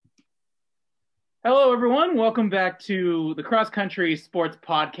Hello, everyone. Welcome back to the Cross Country Sports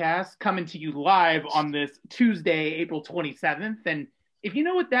Podcast, coming to you live on this Tuesday, April 27th. And if you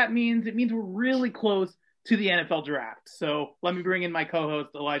know what that means, it means we're really close to the NFL draft. So let me bring in my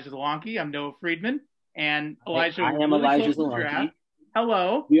co-host, Elijah Zelonke. I'm Noah Friedman. And Elijah, I am really Elijah close to the draft. Zelonke.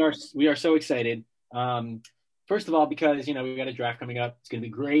 Hello. We are so excited. First of all, because we got a draft coming up. It's going to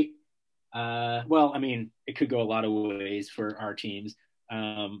be great. It could go a lot of ways for our teams.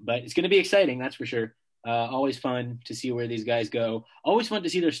 But it's going to be exciting, that's for sure. Always fun to see where these guys go. Always fun to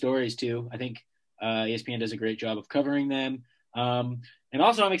see their stories, too. I think ESPN does a great job of covering them. And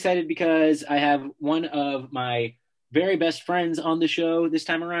also I'm excited because I have one of my very best friends on the show this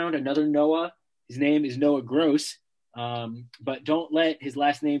time around, another Noah. His name is Noah Gross. But don't let his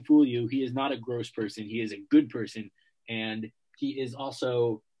last name fool you. He is not a gross person. He is a good person. And he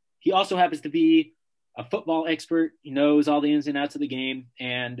also happens to be a football expert. He knows all the ins and outs of the game,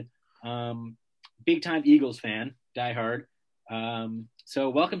 and big time Eagles fan, diehard. So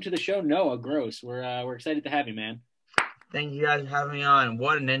welcome to the show, Noah Gross. We're excited to have you, man. Thank you guys for having me on.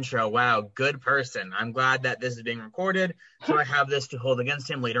 What an intro. Wow, good person. I'm glad that this is being recorded, so I have this to hold against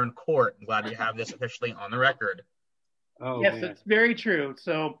him later in court. I'm glad we have this officially on the record. Oh, yes, it's very true.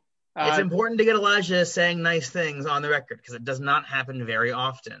 So it's important to get Elijah saying nice things on the record because it does not happen very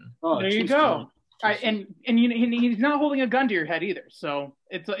often. Oh, there you go. And he's not holding a gun to your head either, so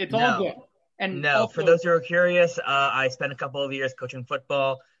it's all good. And no, for those who are curious, I spent a couple of years coaching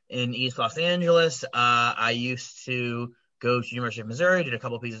football in East Los Angeles. I used to go to University of Missouri, did a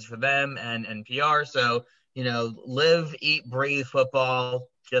couple of pieces for them and NPR. So live, eat, breathe football,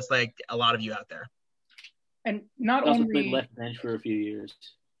 just like a lot of you out there. And not also only played left bench for a few years.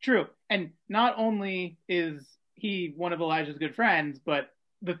 True, and not only is he one of Elijah's good friends, but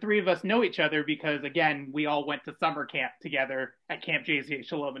the three of us know each other because, again, we all went to summer camp together at Camp JCA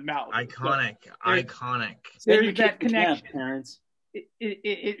Shalom in Malibu. Iconic. There's that connection. Parents.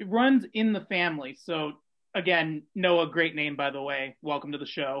 It runs in the family. So, again, Noah, great name, by the way. Welcome to the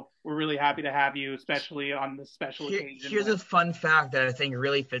show. We're really happy to have you, especially on this special occasion. Here's a fun fact that I think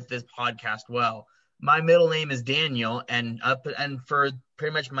really fits this podcast well. My middle name is Daniel, and for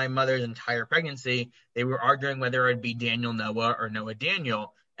pretty much my mother's entire pregnancy, they were arguing whether it'd be Daniel Noah or Noah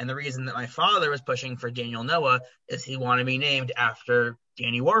Daniel. And the reason that my father was pushing for Daniel Noah is he wanted me named after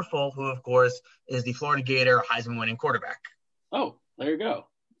Danny Wuerffel, who, of course, is the Florida Gator Heisman-winning quarterback. Oh, there you go.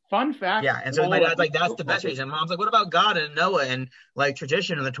 Fun fact. Yeah, and so my dad's like, that's the best reason. Mom's like, what about God and Noah and, like,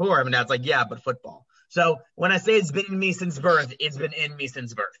 tradition and the Torah? And dad's like, yeah, but football. So when I say it's been in me since birth, it's been in me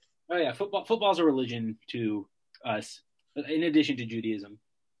since birth. Oh, yeah. Football's a religion to us, in addition to Judaism.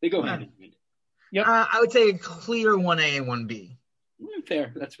 They go hand in hand. Yep. I would say a clear 1A and 1B.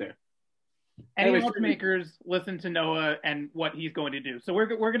 Fair. That's fair. Any makers listen to Noah and what he's going to do. So we're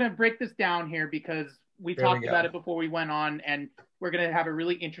going to break this down here because we talked about it before we went on, and we're going to have a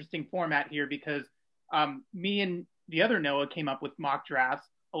really interesting format here because me and the other Noah came up with mock drafts.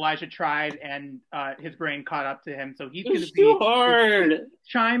 Elijah tried, and his brain caught up to him. So he's going to be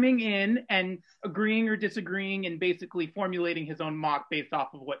chiming in and agreeing or disagreeing and basically formulating his own mock based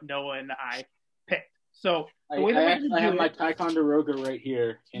off of what Noah and I picked. So I have my Ticonderoga right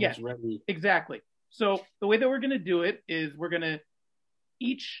here, and it's ready. Exactly. So the way that we're going to do it is we're going to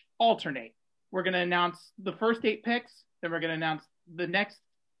each alternate. We're going to announce the first 8 picks, then we're going to announce the next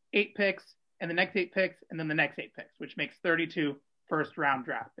 8 picks, and the next 8 picks, and then the next 8 picks, which makes 32 first-round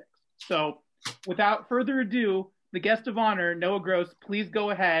draft picks. So without further ado, the guest of honor, Noah Gross, please go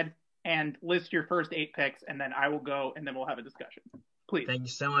ahead and list your first 8 picks, and then I will go, and then we'll have a discussion. Please. Thank you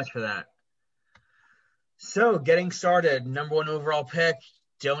so much for that. So getting started, number 1 overall pick.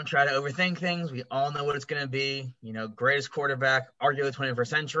 Don't try to overthink things. We all know what it's going to be. Greatest quarterback, arguably the 21st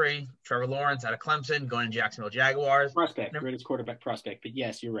century, Trevor Lawrence out of Clemson, going to Jacksonville Jaguars. Greatest quarterback prospect. But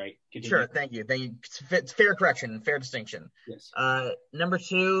yes, you're right. Continue. Sure, thank you. It's fair correction, fair distinction. Yes. Number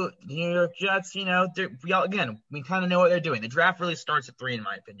 2, the New York Jets, we kind of know what they're doing. The draft really starts at 3, in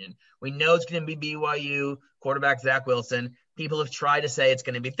my opinion. We know it's going to be BYU, quarterback Zach Wilson. People have tried to say it's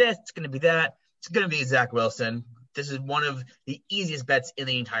going to be this, it's going to be that. It's going to be Zach Wilson. This is one of the easiest bets in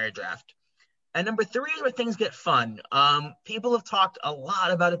the entire draft. And number 3 is where things get fun. People have talked a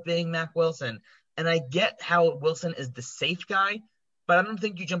lot about it being Mac Wilson, and I get how Wilson is the safe guy, but I don't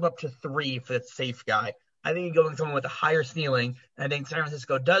think you jump up to 3 for the safe guy. I think you're going someone with a higher ceiling, and I think San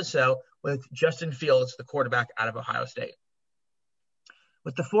Francisco does so with Justin Fields, the quarterback out of Ohio State.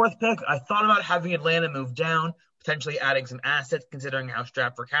 With the 4th pick, I thought about having Atlanta move down, potentially adding some assets considering how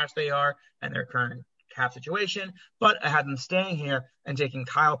strapped for cash they are and their current cap situation, but I had them staying here and taking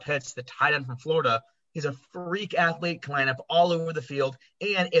Kyle Pitts, the tight end from Florida, He's a freak athlete, can line up all over the field.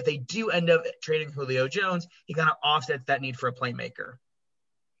 And if they do end up trading Julio Jones, he kind of offsets that need for a playmaker.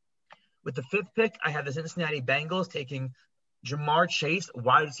 With the 5th pick, I have the Cincinnati Bengals taking Ja'Marr Chase,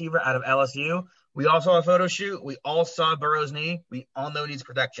 wide receiver out of LSU. We all saw a photo shoot. We all saw Burrow's knee. We all know he needs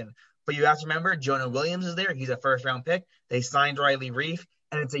protection. But you have to remember, Jonah Williams is there. He's a first-round pick. They signed Riley Reiff,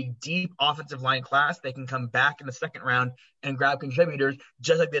 and it's a deep offensive line class. They can come back in the second round and grab contributors,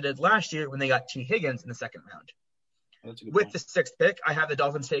 just like they did last year when they got T. Higgins in the second round. With the 6th pick, I have the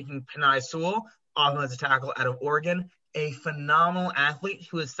Dolphins taking Penei Sewell, offensive tackle out of Oregon, a phenomenal athlete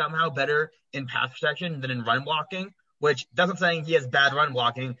who is somehow better in pass protection than in run blocking, which doesn't saying he has bad run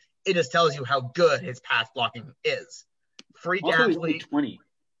blocking. It just tells you how good his pass blocking is. Freak also, athlete. He's only 20.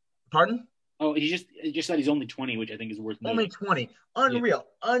 Pardon? Oh, he just said he's only 20, which I think is worth noting. Only 20. Unreal.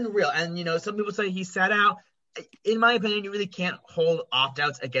 And, some people say he sat out. In my opinion, you really can't hold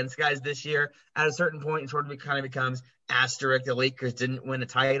opt-outs against guys this year. At a certain point, it sort of kind of becomes asterisk, the Lakers didn't win a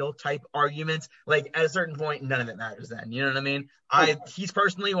title type arguments. Like, at a certain point, none of it matters then. You know what I mean? He's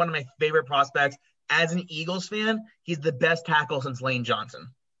personally one of my favorite prospects. As an Eagles fan, he's the best tackle since Lane Johnson.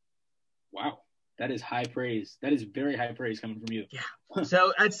 Wow. That is high praise. That is very high praise coming from you. Yeah.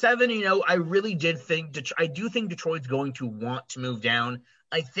 So at 7, I really did think I do think Detroit's going to want to move down.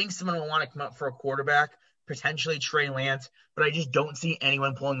 I think someone will want to come up for a quarterback, potentially Trey Lance, but I just don't see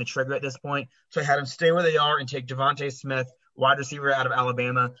anyone pulling the trigger at this point. So I had them stay where they are and take Devontae Smith, wide receiver out of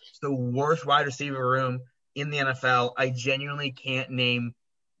Alabama. It's the worst wide receiver room in the NFL. I genuinely can't name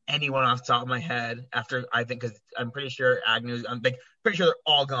anyone off the top of my head because I'm pretty sure pretty sure they're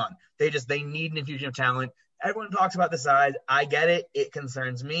all gone. They need an infusion of talent. Everyone talks about the size. I get it. It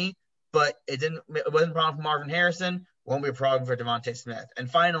concerns me, but it wasn't a problem for Marvin Harrison. Won't be a problem for Devontae Smith. And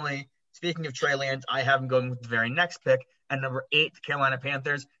finally, speaking of Trey Lance, I have him going with the very next pick at number 8, the Carolina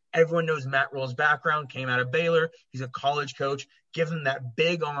Panthers. Everyone knows Matt Rule's background, came out of Baylor. He's a college coach. Gives him that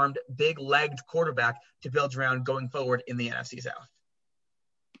big-armed, big-legged quarterback to build around going forward in the NFC South.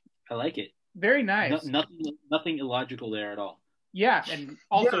 I like it. Very nice. Nothing illogical there at all. Yeah, and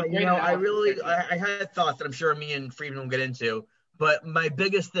also I had thoughts that I'm sure me and Friedman will get into, but my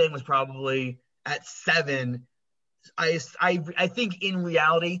biggest thing was probably at 7. I think in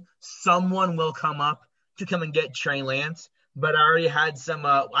reality someone will come up to come and get Trey Lance, but I already had some.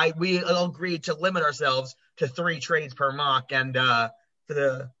 We agreed to limit ourselves to 3 trades per mock, and for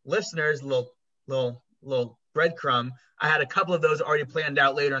the listeners, little breadcrumb. I had a couple of those already planned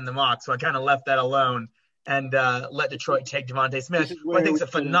out later in the mock, so I kind of left that alone and let Detroit take Devontae Smith, who I think is a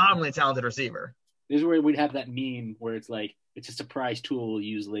phenomenally talented receiver. This is where we'd have that meme where it's like, it's a surprise tool we'll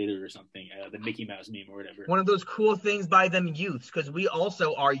use later or something, the Mickey Mouse meme or whatever. One of those cool things by them youths, because we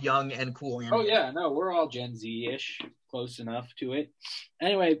also are young and cool. Oh, yeah. No, we're all Gen Z-ish, close enough to it.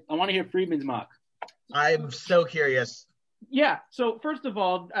 Anyway, I want to hear Friedman's mock. I'm so curious. Yeah. So first of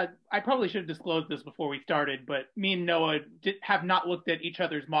all, I probably should have disclosed this before we started, but me and Noah have not looked at each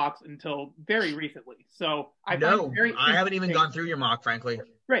other's mocks until very recently. So I haven't even gone through your mock, frankly.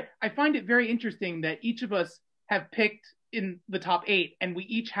 Right. I find it very interesting that each of us have picked in the top 8, and we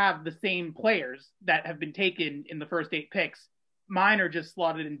each have the same players that have been taken in the first 8 picks. Mine are just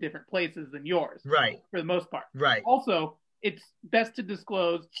slotted in different places than yours. Right. For the most part. Right. Also, it's best to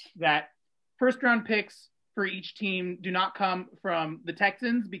disclose that first round picks for each team do not come from the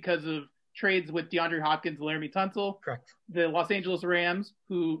Texans because of trades with DeAndre Hopkins and Laramie Tunsil. Correct. The Los Angeles Rams,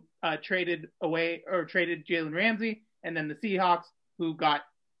 who traded Jalen Ramsey, and then the Seahawks, who got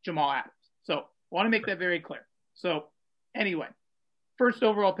Jamal Adams. So I want to make that very clear. So anyway, first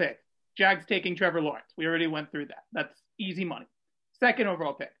overall pick, Jags taking Trevor Lawrence. We already went through that. That's easy money. Second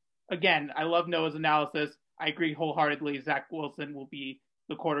overall pick. Again, I love Noah's analysis. I agree wholeheartedly. Zach Wilson will be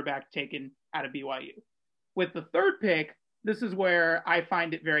the quarterback taken out of BYU. With the third pick, this is where I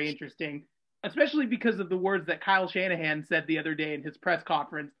find it very interesting, especially because of the words that Kyle Shanahan said the other day in his press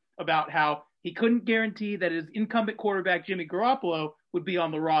conference about how he couldn't guarantee that his incumbent quarterback, Jimmy Garoppolo, would be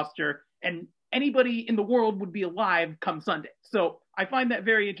on the roster, and anybody in the world would be alive come Sunday. So I find that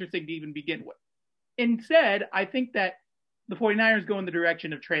very interesting to even begin with. Instead, I think that the 49ers go in the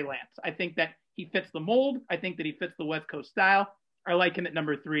direction of Trey Lance. I think that he fits the mold. I think that he fits the West Coast style. I like him at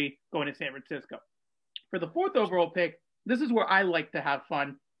number 3 going to San Francisco. For the 4th overall pick, this is where I like to have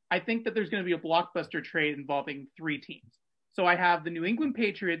fun. I think that there's going to be a blockbuster trade involving 3 teams. So I have the New England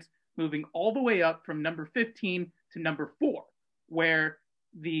Patriots moving all the way up from number 15 to number 4, where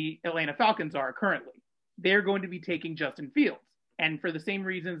the Atlanta Falcons are currently. They're going to be taking Justin Fields. And for the same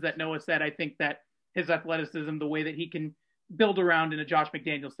reasons that Noah said, I think that his athleticism, the way that he can build around in a Josh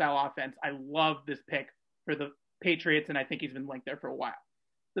McDaniels style offense, I love this pick for the Patriots, and I think he's been linked there for a while.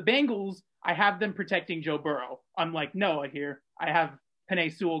 The Bengals, I have them protecting Joe Burrow. Unlike Noah here, I have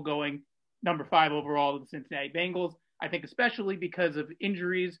Penei Sewell going number 5 overall to the Cincinnati Bengals. I think especially because of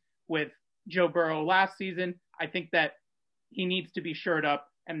injuries with Joe Burrow last season, I think that he needs to be shored up.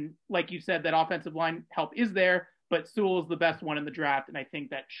 And like you said, that offensive line help is there, but Sewell is the best one in the draft. And I think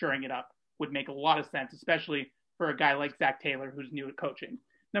that shoring it up would make a lot of sense, especially for a guy like Zach Taylor, who's new at coaching.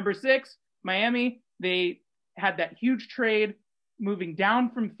 Number 6, Miami, they had that huge trade moving down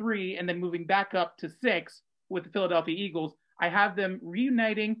from 3 and then moving back up to 6 with the Philadelphia Eagles. I have them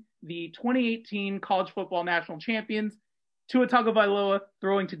reuniting the 2018 college football national champions, Tua Tagovailoa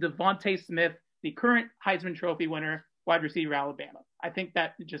throwing to Devontae Smith, the current Heisman Trophy winner, wide receiver, Alabama. I think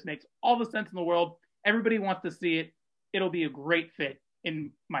that just makes all the sense in the world. Everybody wants to see it. It'll be a great fit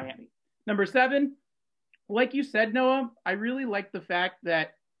in Miami. Number 7, like you said, Noah, I really like the fact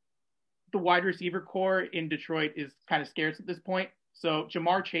that the wide receiver core in Detroit is kind of scarce at this point. So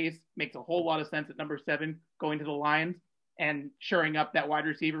Ja'Marr Chase makes a whole lot of sense at number 7 going to the Lions and shoring up that wide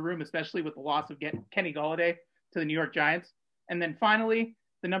receiver room, especially with the loss of Kenny Golladay to the New York Giants. And then finally,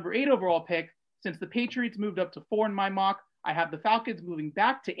 the number 8 overall pick, since the Patriots moved up to 4 in my mock, I have the Falcons moving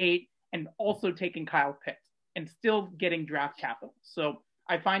back to 8 and also taking Kyle Pitts and still getting draft capital. So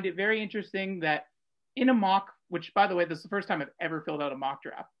I find it very interesting that in a mock, which by the way, this is the first time I've ever filled out a mock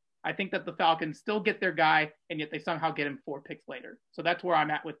draft, I think that the Falcons still get their guy, and yet they somehow get him 4 picks later. So that's where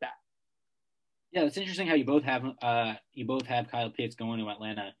I'm at with that. Yeah, it's interesting how you both have Kyle Pitts going to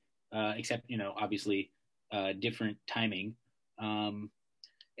Atlanta, except obviously different timing. And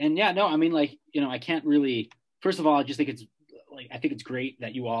yeah, no, I mean, I can't really. First of all, I just think I think it's great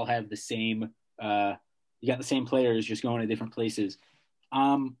that you all have the same. You got the same players just going to different places.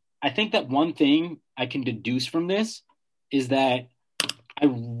 I think that one thing I can deduce from this is that I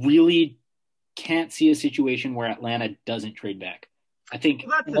really can't see a situation where Atlanta doesn't trade back. I think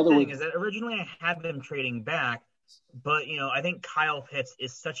that's the thing is that originally I had them trading back, but I think Kyle Pitts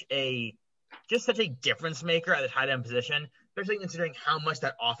is such a difference maker at the tight end position, especially considering how much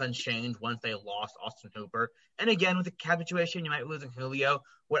that offense changed once they lost Austin Hooper. And again, with the cap situation, you might lose Julio.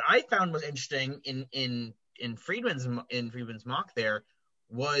 What I found was interesting in Friedman's mock there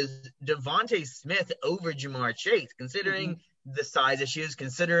was Devontae Smith over Ja'Marr Chase, considering the size issues,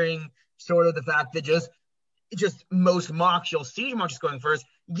 considering sort of the fact that just most mocks you'll see Ja'Marr Chase going first.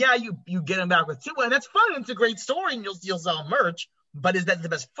 Yeah, you get him back with Tua, and that's fun. It's a great story, and you'll sell merch. But is that the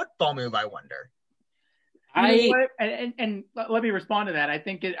best football move? I wonder. And let me respond to that. I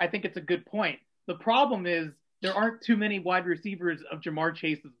think it's a good point. The problem is there aren't too many wide receivers of Ja'Marr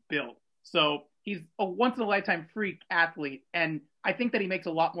Chase's build. So he's a once in a lifetime freak athlete, and I think that he makes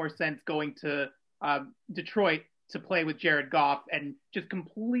a lot more sense going to Detroit to play with Jared Goff and just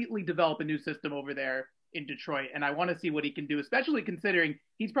completely develop a new system over there in Detroit. And I want to see what he can do, especially considering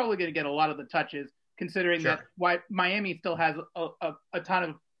he's probably going to get a lot of the touches, considering that Miami still has a ton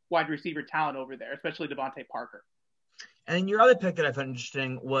of wide receiver talent over there, especially Devontae Parker. And your other pick that I found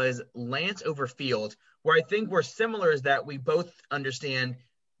interesting was Lance over Fields, where I think we're similar is that we both understand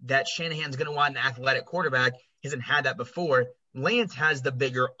that Shanahan's going to want an athletic quarterback. He hasn't had that before. Lance has the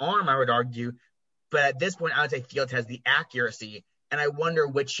bigger arm, I would argue. But at this point, I would say Fields has the accuracy. And I wonder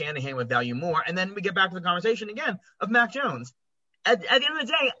which Shanahan would value more. And then we get back to the conversation again of Mac Jones. At the end of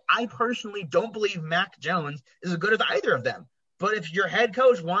the day, I personally don't believe Mac Jones is as good as either of them. But if your head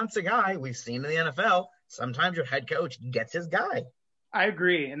coach wants a guy, we've seen in the NFL, sometimes your head coach gets his guy. I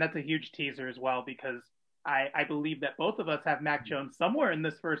agree. And that's a huge teaser as well, because I believe that both of us have Mac Jones somewhere in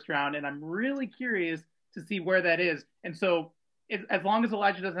this first round. And I'm really curious to see where that is. And so as long as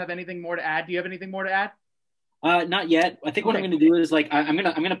Elijah doesn't have anything more to add, do you have anything more to add? Not yet. I think what I'm going to do is I'm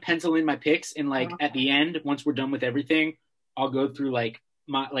going to pencil in my picks, and at the end, once we're done with everything, I'll go through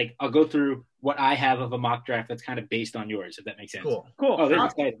I'll go through what I have of a mock draft that's kind of based on yours, if that makes sense. Cool. Oh, this is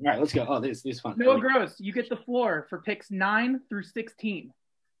exciting. All right, let's go. Oh, this is fun. Noah Gross, you get the floor for picks 9 through 16.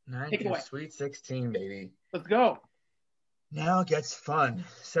 9 through Sweet 16, baby. Let's go. Now it gets fun.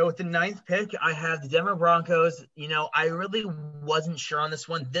 So with the 9th pick, I have the Denver Broncos. I really wasn't sure on this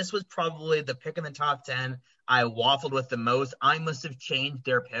one. This was probably the pick in the top 10 I waffled with the most. I must have changed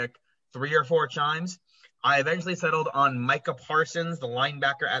their pick 3 or 4 times. I eventually settled on Micah Parsons, the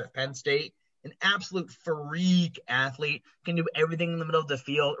linebacker out of Penn State. An absolute freak athlete, can do everything in the middle of the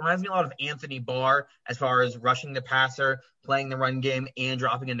field. Reminds me a lot of Anthony Barr as far as rushing the passer, playing the run game, and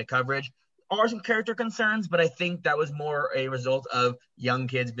dropping into coverage. Are some character concerns, but I think that was more a result of young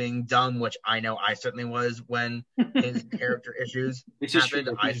kids being dumb, which I know I certainly was when his character issues happened.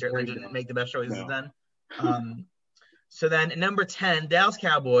 I certainly didn't make the best choices then. So then at number 10, Dallas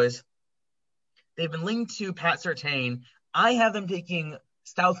Cowboys. They've been linked to Pat Surtain. I have them taking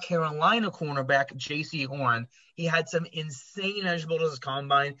South Carolina cornerback J.C. Horn. He had some insane measurables as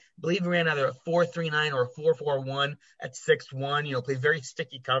combine. I believe he ran either a 4.39 or a 4.41 at 6'1", plays very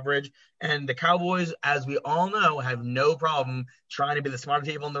sticky coverage. And the Cowboys, as we all know, have no problem trying to be the smartest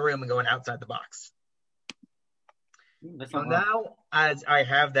people in the room and going outside the box. So now, as I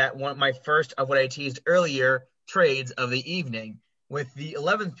have my first of what I teased earlier, trades of the evening. With the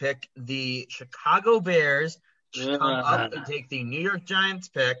 11th pick, the Chicago Bears come up and take the New York Giants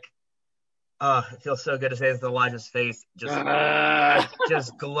pick. It feels so good to say this with Elijah's face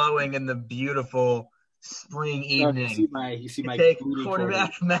just glowing in the beautiful spring evening. You see my take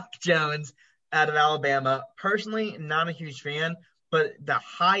quarterback Mac Jones out of Alabama. Personally, not a huge fan, but the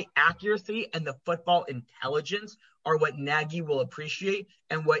high accuracy and the football intelligence are what Nagy will appreciate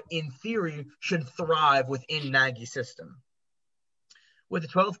and what, in theory, should thrive within Nagy's system. With the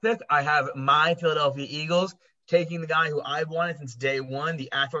 12th pick, I have my Philadelphia Eagles taking the guy who I've wanted since day one, the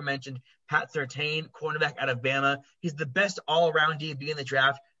aforementioned Pat Surtain, cornerback out of Bama. He's the best all-around DB in the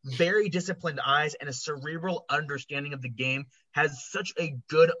draft, very disciplined eyes, and a cerebral understanding of the game, has such a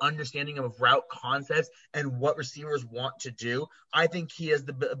good understanding of route concepts and what receivers want to do. I think he has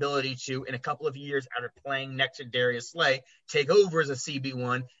the ability to, in a couple of years after playing next to Darius Slay, take over as a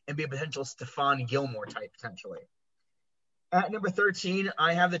CB1 and be a potential Stephon Gilmore type potentially. At number 13,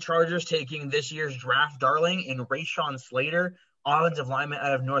 I have the Chargers taking this year's draft darling in Rashawn Slater, offensive lineman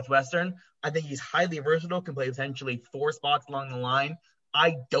out of Northwestern. I think he's highly versatile, can play potentially 4 spots along the line.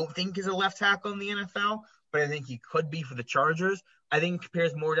 I don't think he's a left tackle in the NFL, but I think he could be for the Chargers. I think he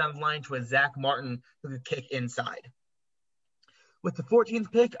compares more down the line to a Zach Martin who could kick inside. With the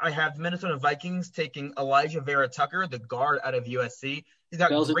 14th pick, I have the Minnesota Vikings taking Elijah Vera Tucker, the guard out of USC. He's got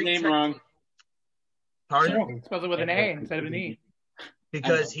spells his name wrong. Pardon? He spells it with an A instead of an E.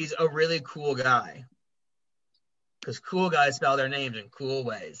 Because he's a really cool guy. Because cool guys spell their names in cool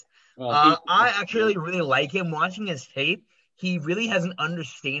ways. Well, I actually really like him. Watching his tape, he really has an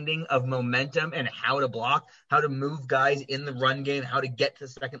understanding of momentum and how to block, how to move guys in the run game, how to get to the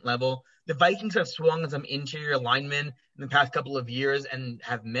second level. The Vikings have swung some interior linemen in the past couple of years and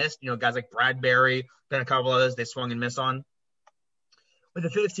have missed. Guys like Bradbury, then a couple others they swung and missed on. With the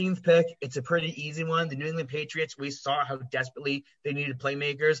 15th pick, it's a pretty easy one. The New England Patriots, we saw how desperately they needed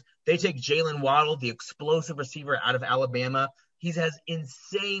playmakers. They take Jalen Waddle, the explosive receiver out of Alabama. He has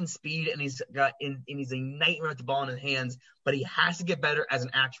insane speed, and he's a nightmare with the ball in his hands, but he has to get better as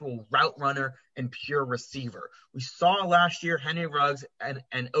an actual route runner and pure receiver. We saw last year Henry Ruggs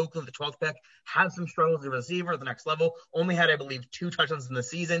and Oakland, the 12th pick, had some struggles as a receiver at the next level, only had, I believe, 2 touchdowns in the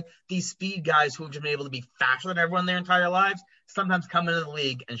season. These speed guys who have just been able to be faster than everyone their entire lives sometimes come into the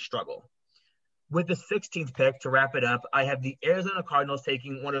league and struggle. With the 16th pick, to wrap it up, I have the Arizona Cardinals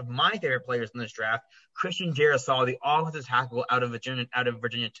taking one of my favorite players in this draft, Christian Darrisaw, the offensive tackle out of Virginia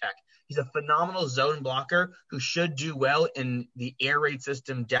Tech. He's a phenomenal zone blocker who should do well in the air raid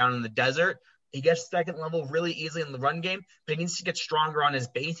system down in the desert. He gets second level really easily in the run game, but he needs to get stronger on his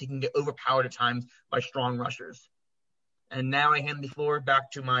base. He can get overpowered at times by strong rushers. And now I hand the floor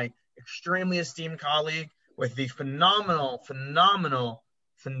back to my extremely esteemed colleague with the phenomenal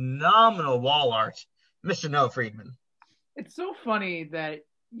wall art, Mr. Noah Friedman. It's so funny that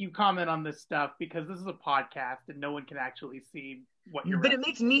you comment on this stuff because this is a podcast and no one can actually see what you're But it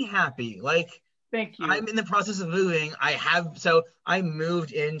makes me happy. Thank you. I'm in the process of moving. I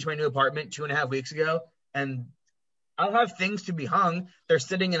moved into my new apartment 2.5 weeks ago, and I'll have things to be hung. They're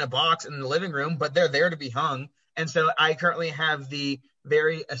sitting in a box in the living room, but they're there to be hung. And so I currently have the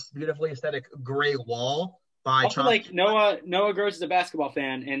very beautifully aesthetic gray wall. Also, Noah Gross is a basketball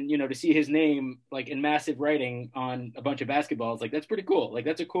fan, and to see his name in massive writing on a bunch of basketballs, that's pretty cool.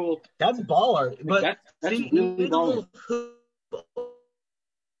 That's a cool. That's ball art, but that's really ball art.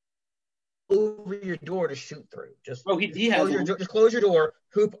 Over your door to shoot through. Just close your door,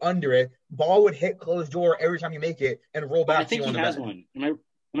 hoop under it. Ball would hit closed door every time you make it and roll back. I think he has one. Am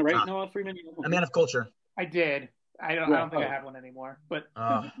I right, Noah Freeman? A man of culture. I did. I don't think I have one anymore. But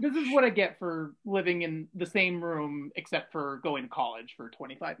this is what I get for living in the same room, except for going to college for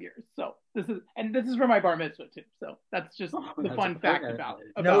 25 years. So this is for my bar mitzvah too. So that's just the fun fact about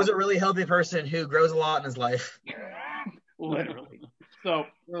it. Noah's a really healthy person who grows a lot in his life. Literally. So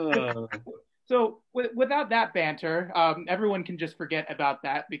without that banter, everyone can just forget about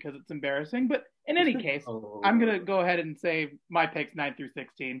that because it's embarrassing. But in any case, I'm going to go ahead and say my picks 9 through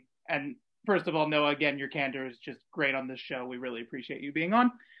 16. And first of all, Noah, again, your candor is just great on this show. We really appreciate you being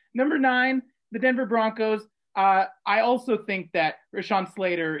on. Number 9, the Denver Broncos. I also think that Rashawn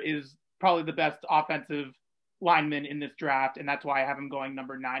Slater is probably the best offensive lineman in this draft, and that's why I have him going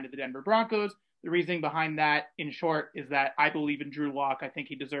number 9 to the Denver Broncos. The reasoning behind that, in short, is that I believe in Drew Lock. I think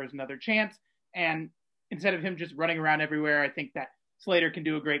he deserves another chance. And instead of him just running around everywhere, I think that Slater can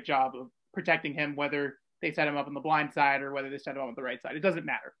do a great job of protecting him, whether they set him up on the blind side or whether they set him up on the right side. It doesn't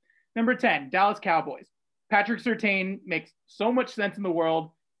matter. Number 10, Dallas Cowboys. Patrick Surtain makes so much sense in the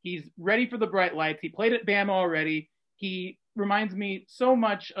world. He's ready for the bright lights. He played at Bama already. He reminds me so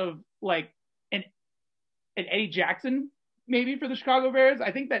much of like an Eddie Jackson, maybe, for the Chicago Bears.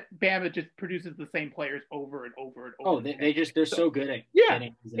 I think that Bama just produces the same players over and over and over. Oh, they're so good at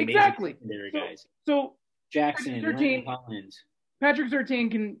getting exactly guys. So Jackson, Collins. Patrick Surtain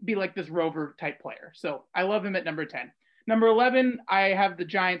can be like this rover type player. So I love him at number 10. Number 11, I have the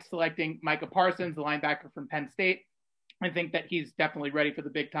Giants selecting Micah Parsons, the linebacker from Penn State. I think that he's definitely ready for the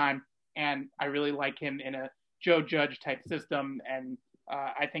big time, and I really like him in a Joe Judge type system, and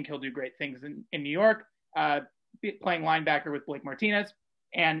I think he'll do great things in New York, playing linebacker with Blake Martinez.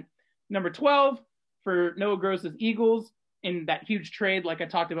 And number 12, for Noah Gross's Eagles, in that huge trade like I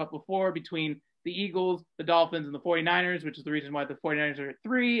talked about before between the Eagles, the Dolphins, and the 49ers, which is the reason why the 49ers are at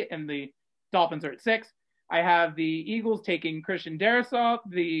 3 and the Dolphins are at 6. I have the Eagles taking Christian Darrisaw,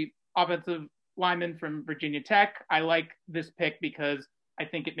 the offensive lineman from Virginia Tech. I like this pick because I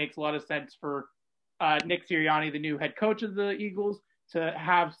think it makes a lot of sense for Nick Sirianni, the new head coach of the Eagles, to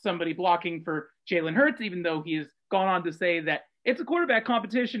have somebody blocking for Jalen Hurts, even though he has gone on to say that it's a quarterback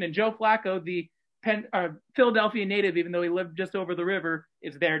competition, and Joe Flacco, the Philadelphia native, even though he lived just over the river,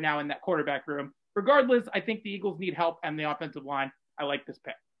 is there now in that quarterback room. Regardless, I think the Eagles need help on the offensive line. I like this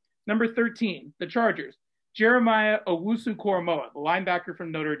pick. Number 13, the Chargers. Jeremiah Owusu-Koramoah, the linebacker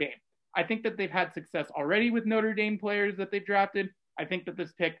from Notre Dame. I think that they've had success already with Notre Dame players that they've drafted. I think that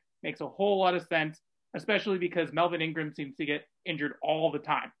this pick makes a whole lot of sense, especially because Melvin Ingram seems to get injured all the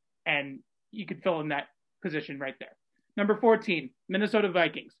time, and you could fill in that position right there. Number 14, Minnesota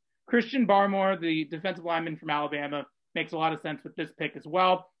Vikings. Christian Barmore, the defensive lineman from Alabama, makes a lot of sense with this pick as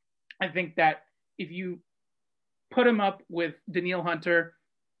well. I think that if you put him up with Danielle Hunter,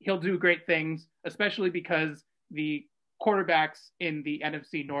 he'll do great things, especially because the quarterbacks in the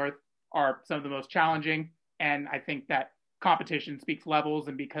NFC North are some of the most challenging. And I think that competition speaks levels.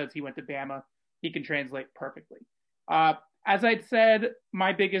 And because he went to Bama, he can translate perfectly. As I'd said,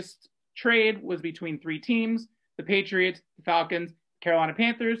 my biggest trade was between 3 teams: the Patriots, the Falcons, Carolina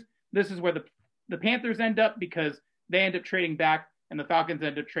Panthers. This is where the Panthers end up because they end up trading back and the Falcons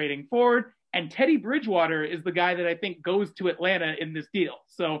end up trading forward. And Teddy Bridgewater is the guy that I think goes to Atlanta in this deal.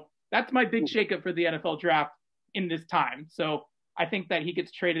 So that's my big shakeup for the NFL draft in this time. So I think that he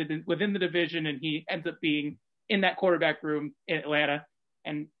gets traded within the division and he ends up being in that quarterback room in Atlanta.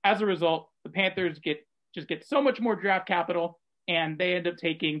 And as a result, the Panthers get so much more draft capital, and they end up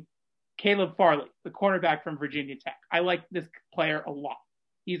taking Caleb Farley, the cornerback from Virginia Tech. I like this player a lot.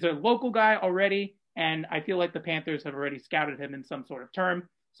 He's a local guy already, and I feel like the Panthers have already scouted him in some sort of term.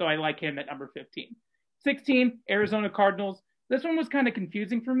 So I like him at number 15. 16, Arizona Cardinals. This one was kind of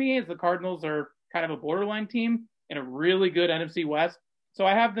confusing for me as the Cardinals are kind of a borderline team in a really good NFC West. So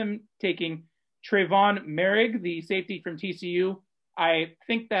I have them taking Trayvon Merrick, the safety from TCU. I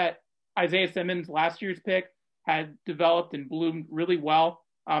think that Isaiah Simmons, last year's pick, had developed and bloomed really well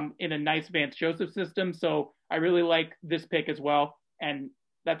in a nice Vance Joseph system. So I really like this pick as well. And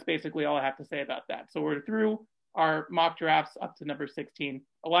that's basically all I have to say about that. So we're through our mock drafts up to number 16.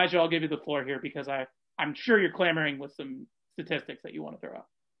 Elijah, I'll give you the floor here because I'm sure you're clamoring with some statistics that you want to throw out.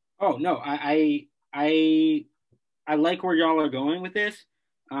 Oh, no, I like where y'all are going with this.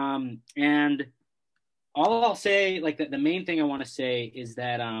 And all I'll say, like the main thing I want to say is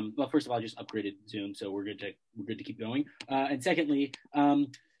that, well, first of all, I just upgraded Zoom, so we're good to keep going. And secondly,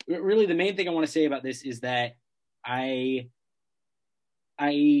 really the main thing I want to say about this is that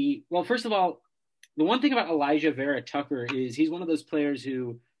well, first of all, the one thing about Elijah Vera Tucker is he's one of those players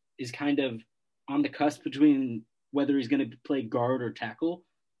who is kind of on the cusp between whether he's going to play guard or tackle,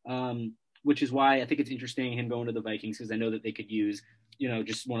 which is why I think it's interesting him going to the Vikings, because I know that they could use,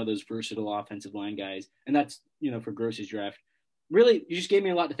 just one of those versatile offensive line guys. And that's, for Gross's draft. Really, you just gave me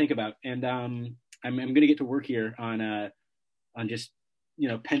a lot to think about. And I'm going to get to work here on just,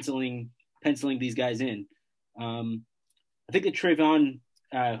 penciling these guys in. I think that Trayvon,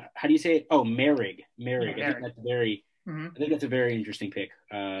 how do you say it? Oh, Merrick. Merrick. I think that's a very interesting pick.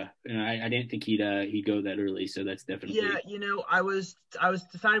 I didn't think he'd go that early, so that's definitely. Yeah, I was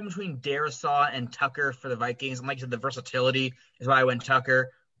deciding between Darrisaw and Tucker for the Vikings. And like you said, the versatility is why I went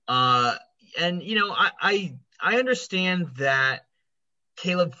Tucker. I understand that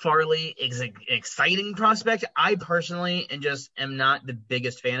Caleb Farley is an exciting prospect. I personally am not the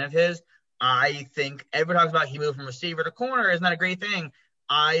biggest fan of his. I think everyone talks about he moved from receiver to corner is not a great thing.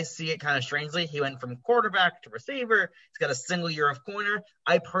 I see it kind of strangely. He went from quarterback to receiver. He's got a single year of corner.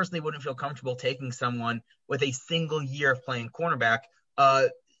 I personally wouldn't feel comfortable taking someone with a single year of playing cornerback.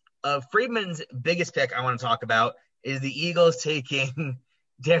 Friedman's biggest pick I want to talk about is the Eagles taking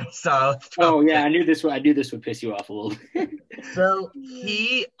Darrisaw. Oh yeah, I knew this would piss you off a little. So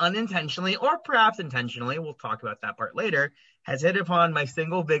he unintentionally, or perhaps intentionally, we'll talk about that part later, has hit upon my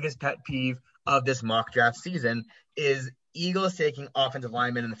single biggest pet peeve of this mock draft season is Eagles taking offensive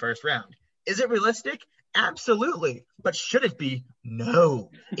linemen in the first round. Is it realistic? Absolutely. But should it be?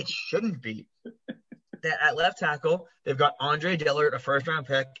 No, it shouldn't be. At left tackle, they've got Andre Dillard, a first-round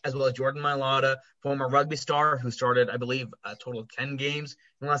pick, as well as Jordan Mailata, former rugby star who started, I believe, a total of 10 games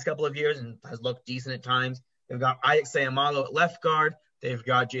in the last couple of years and has looked decent at times. They've got Isaac Seumalo at left guard. They've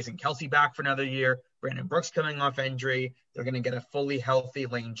got Jason Kelsey back for another year. Brandon Brooks coming off injury. They're going to get a fully healthy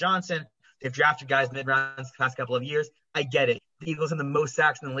Lane Johnson. They've drafted guys mid-rounds the past couple of years. I get it. The Eagles had the most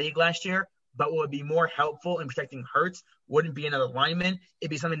sacks in the league last year, but what would be more helpful in protecting Hurts wouldn't be another lineman. It'd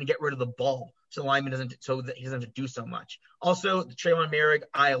be something to get rid of the ball so the lineman so that he doesn't have to do so much. Also, Traylon Merrick,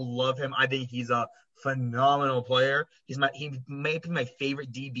 I love him. I think he's a phenomenal player. He may be my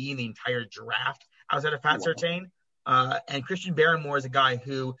favorite DB in the entire draft outside of Pat Surtain. And Christian Barrymore is a guy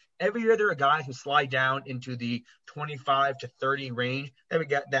who every year there are guys who slide down into the 25 to 30 range. Then we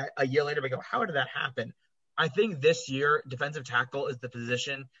get that a year later, we go, how did that happen? I think this year, defensive tackle is the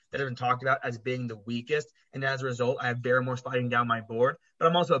position that has been talked about as being the weakest. And as a result, I have Barrymore sliding down my board. But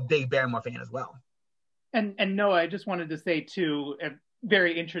I'm also a big Barrymore fan as well. And Noah, I just wanted to say, too,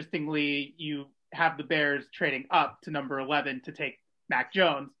 very interestingly, you have the Bears trading up to number 11 to take Mac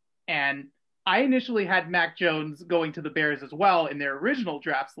Jones. And I initially had Mac Jones going to the Bears as well in their original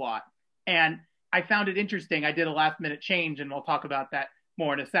draft slot. And I found it interesting. I did a last-minute change, and we'll talk about that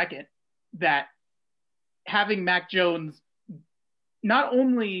more in a second, that having Mac Jones not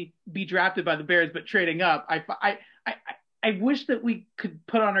only be drafted by the Bears, but trading up, I wish that we could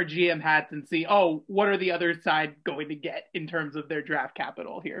put on our GM hats and see, what are the other side going to get in terms of their draft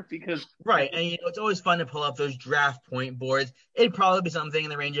capital here? Because right, and it's always fun to pull up those draft point boards. It'd probably be something in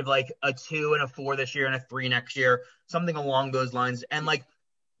the range of like a 2 and a 4 this year and a 3 next year, something along those lines. And like,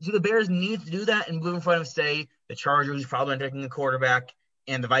 do the Bears need to do that and move in front of, say, the Chargers, who's probably not taking a quarterback,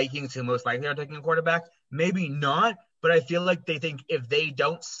 and the Vikings, who most likely are taking a quarterback? Maybe not, but I feel like they think if they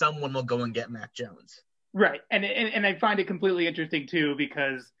don't, someone will go and get Mac Jones. Right. And I find it completely interesting, too,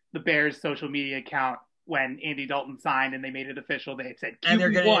 because the Bears' social media account, when Andy Dalton signed and they made it official, they said, and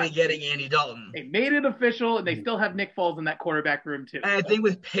they're going to be getting Andy Dalton. They made it official, and they still have Nick Foles in that quarterback room, too. And I think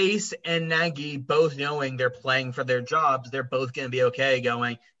with Pace and Nagy both knowing they're playing for their jobs, they're both going to be okay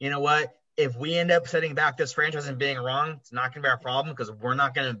going, you know what? If we end up setting back this franchise and being wrong, it's not going to be our problem because we're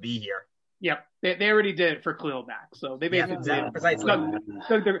not going to be here. Yep, they already did it for Khalil Mack, so they basically precisely.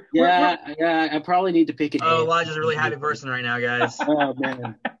 I probably need to pick it. Oh, Elijah's a really happy person right now, guys. Oh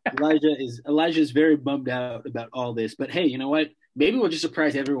man, Elijah is very bummed out about all this. But hey, you know what? Maybe we'll just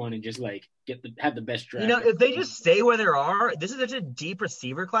surprise everyone and just like have the best draft. You know, if they just stay where they are, this is such a deep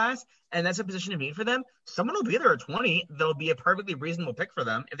receiver class, and that's a position of need for them. Someone will be there at 20. They'll be a perfectly reasonable pick for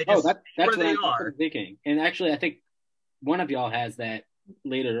them if they just that's where what they I'm are. thinking. And actually, I think one of y'all has that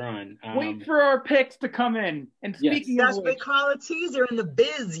later on. Wait for our picks to come in. And speaking that's of what they call a teaser in the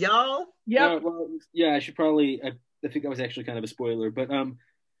biz, y'all. Yeah. Well, I should probably. I think that was actually kind of a spoiler, but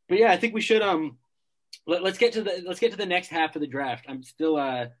yeah, I think we should let's get to the next half of the draft. I'm still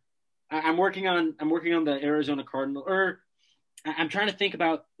I'm working on the Arizona Cardinals, or I'm trying to think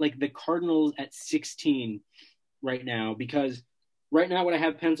about like the Cardinals at 16 right now, because right now what I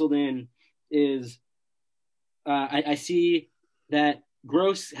have penciled in is I see that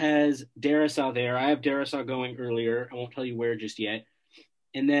Gross has Darrisaw there. I have Darrisaw going earlier. I won't tell you where just yet.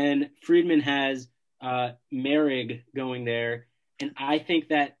 And then Friedman has Merrig going there. And I think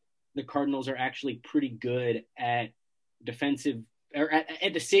that the Cardinals are actually pretty good at defensive or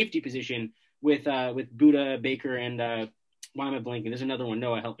at the safety position with Buda, Baker, and why am I blanking? There's another one.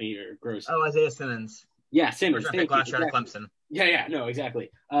 Noah, help me, or Gross. Oh, Isaiah Simmons. Yeah, Simmons. Last year at Clemson. Yeah, no, exactly.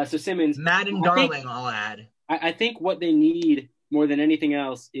 So Simmons. Madden Darling, I'll add. I think what they need more than anything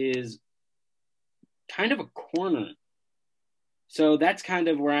else is kind of a corner. So that's kind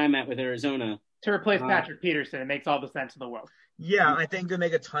of where I'm at with Arizona. To replace Patrick Peterson, it makes all the sense in the world. Yeah, I think it would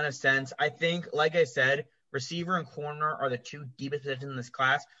make a ton of sense. I think, like I said, receiver and corner are the two deepest positions in this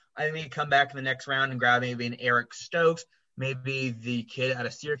class. I think we could come back in the next round and grab maybe an Eric Stokes, maybe the kid out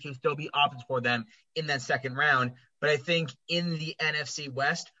of Syracuse. There'll be options for them in that second round. But I think in the NFC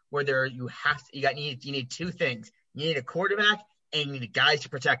West, where you need two things. You need a quarterback and you need guys to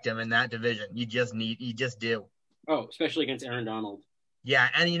protect him in that division. You just do. Oh, especially against Aaron Donald. Yeah,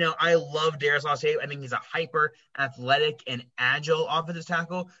 and I love Darius Slay. I think he's a hyper athletic and agile offensive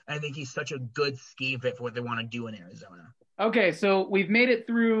tackle. I think he's such a good scheme fit for what they want to do in Arizona. Okay, so we've made it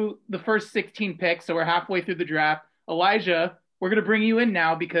through the first 16 picks, so we're halfway through the draft. Elijah, we're going to bring you in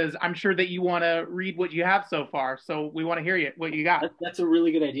now because I'm sure that you want to read what you have so far. So we want to hear what you got. That's a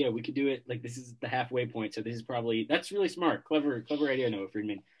really good idea. We could do it like this is the halfway point. So this is that's really smart, clever idea, Noah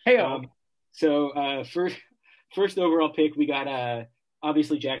Friedman. Hey, first overall pick, we got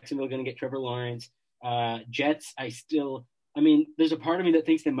obviously Jacksonville going to get Trevor Lawrence. Jets, there's a part of me that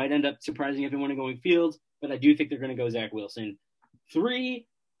thinks they might end up surprising everyone and going Fields, but I do think they're going to go Zach Wilson. 3,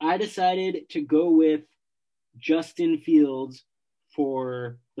 I decided to go with Justin Fields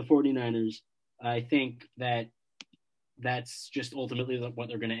for the 49ers. I think that's just ultimately what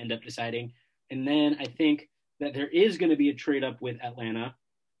they're going to end up deciding. And then I think that there is going to be a trade up with Atlanta,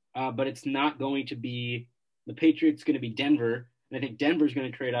 but it's not going to be the Patriots, going to be Denver. And I think Denver's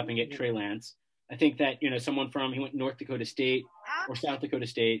going to trade up and get Trey Lance. I think that, someone he went North Dakota State or South Dakota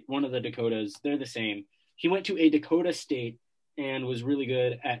State, one of the Dakotas, they're the same. He went to a Dakota State and was really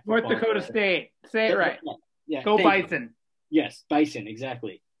good at North Dakota State. Say it right. Yeah. Go Bison. Yes, Bison,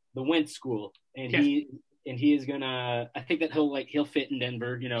 exactly. The Wentz school. And he is gonna I think that he'll fit in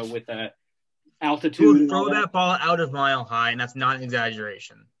Denver, with altitude. Throw that ball out of Mile High, and that's not an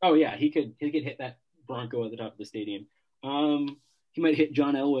exaggeration. Oh yeah, he could hit that Bronco at the top of the stadium. He might hit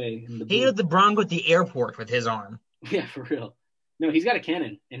John Elway. He hit the Bronco at the airport with his arm. Yeah, for real. No, he's got a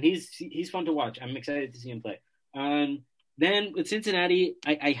cannon, and he's fun to watch. I'm excited to see him play. Then with Cincinnati,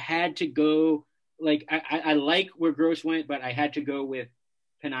 I had to go. I like where Gross went, but I had to go with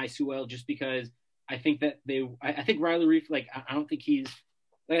Penei Sewell just because I think that I think Riley Reef, I don't think he's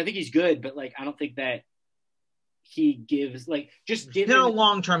I think he's good, but I don't think that he gives just given no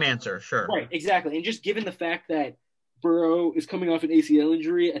long-term answer, sure. Right, exactly. And just given the fact that Burrow is coming off an ACL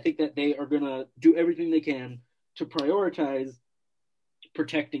injury, I think that they are going to do everything they can to prioritize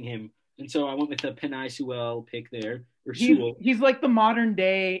protecting him. And so I went with the Penei Sewell pick there. He's like the modern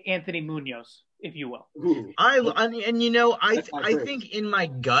day Anthony Munoz, if you will. Ooh. I think in my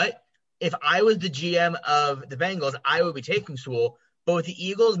gut, if I was the GM of the Bengals, I would be taking Sewell. But with the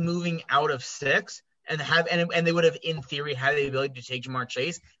Eagles moving out of 6 and they would have in theory had the ability to take Ja'Marr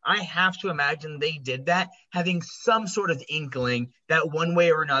Chase, I have to imagine they did that having some sort of inkling that one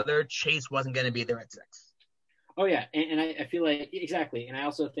way or another Chase wasn't going to be there at 6. Oh yeah, and I feel like exactly, and I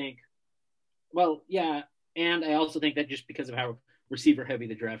also think, and I also think that just because of how receiver heavy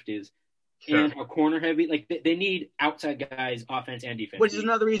the draft is, sure, and how corner heavy, they need outside guys, offense and defense. Which is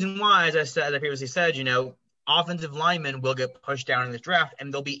another reason why, as I previously said, offensive linemen will get pushed down in this draft,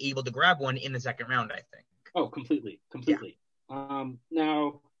 and they'll be able to grab one in the second round, I think. Oh, completely. Yeah.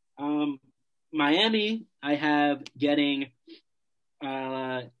 Now, Miami, I have getting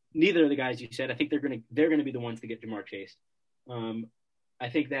neither of the guys you said. I think they're gonna be the ones to get Ja'Marr Chase. I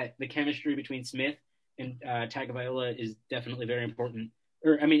think that the chemistry between Smith and Tagovailoa is definitely very important.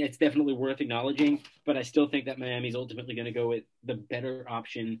 It's definitely worth acknowledging, but I still think that Miami's ultimately going to go with the better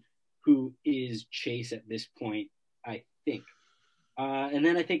option, who is Chase at this point, I think. And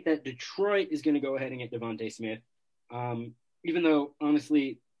then I think that Detroit is going to go ahead and get Devontae Smith, even though,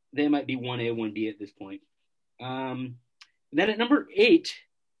 honestly, they might be 1A, 1B at this point. Then at number 8,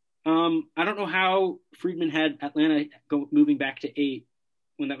 I don't know how Friedman had Atlanta moving back to 8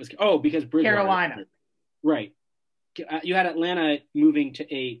 when that was – because Bridgewater. Carolina. Right. You had Atlanta moving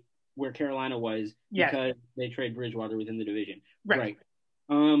to 8 where Carolina was because they trade Bridgewater within the division. Right.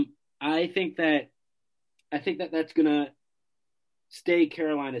 I think that's gonna stay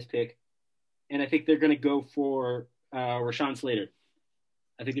Carolina's pick, and I think they're gonna go for Rashawn Slater.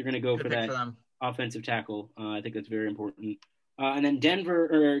 I think they're gonna go for that offensive tackle. I think that's very important. And then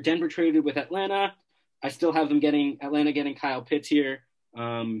Denver traded with Atlanta. I still have Atlanta getting Kyle Pitts here.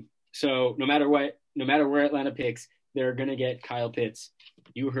 So no matter where Atlanta picks, they're gonna get Kyle Pitts.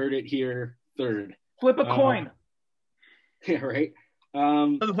 You heard it here, 3rd. Flip a coin. Yeah, right.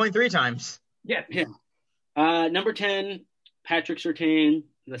 Flip a coin 3 times. Yeah. Number 10, Patrick Surtain,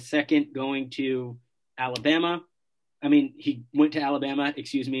 the 2nd, going to Alabama. He went to Alabama,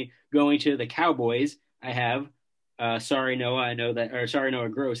 going to the Cowboys. I have. Sorry, Noah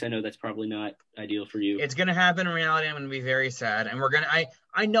Gross. I know that's probably not ideal for you. It's going to happen in reality. I'm going to be very sad. And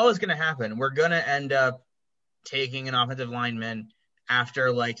I know it's going to happen. We're going to end up taking an offensive lineman after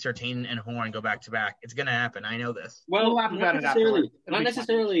Surtain and Horn go back to back. It's going to happen. I know this. Well, not necessarily.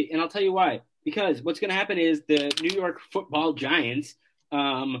 And I'll tell you why. Because what's going to happen is the New York Football Giants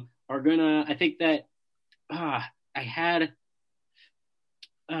are going to, I think that I'm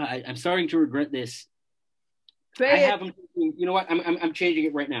starting to regret this. Say I it. have them. You know what? I'm changing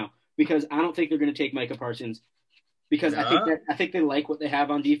it right now because I don't think they're going to take Micah Parsons because I think they like what they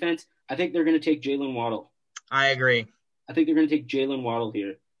have on defense. I think they're going to take Jalen Waddle. I agree. I think they're going to take Jalen Waddle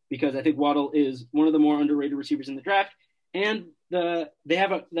here because I think Waddle is one of the more underrated receivers in the draft, and the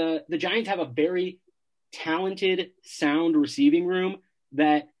Giants have a very talented, sound receiving room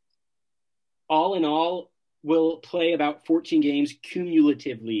that, all in all, will play about 14 games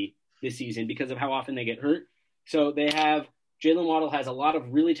cumulatively this season because of how often they get hurt. So they have Jalen Waddle has a lot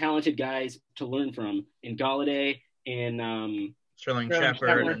of really talented guys to learn from in Galladay, in Sterling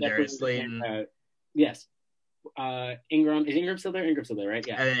Shepard, and Darius Slayton. Yes. Ingram. Is Ingram still there? Ingram's still there, right?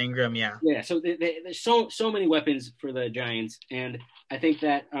 Yeah. Ingram, yeah. Yeah. So there's so many weapons for the Giants, and I think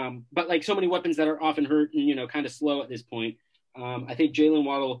that, but like so many weapons that are often hurt and kind of slow at this point. I think Jalen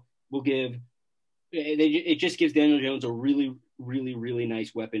Waddle will give. It just gives Daniel Jones a really, really, really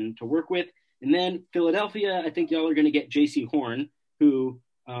nice weapon to work with. And then Philadelphia, I think y'all are going to get J.C. Horn, who,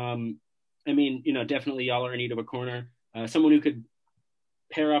 definitely y'all are in need of a corner, someone who could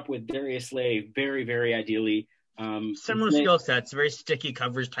pair up with Darius Slay very, very ideally. Similar skill sets, very sticky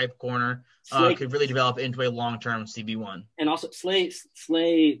coverage type corner. Could really develop into a long-term CB1. And also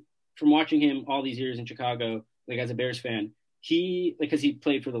Slay, from watching him all these years in Chicago, like as a Bears fan, because he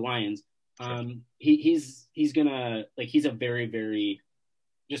played for the Lions. He's a very, very,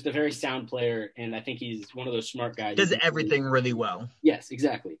 just a very sound player, and I think he's one of those smart guys. Does everything really well. Yes,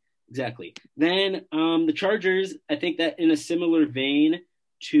 exactly. Then the Chargers, I think that in a similar vein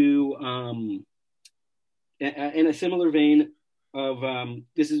of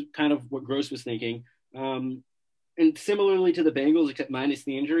this is kind of what Gross was thinking, and similarly to the Bengals, except minus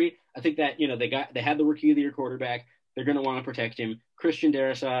the injury. I think that they had the Rookie of the Year quarterback. They're going to want to protect him. Christian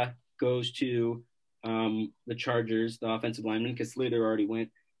Darrisaw goes to the Chargers, the offensive lineman, because Slater already went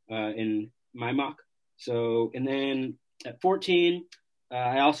in my mock. So, and then at 14,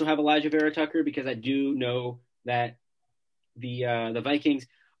 I also have Elijah Vera Tucker because I do know that the Vikings,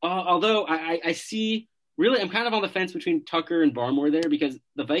 although I see, really, I'm kind of on the fence between Tucker and Barmore there because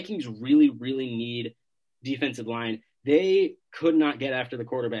the Vikings really, really need defensive line. They could not get after the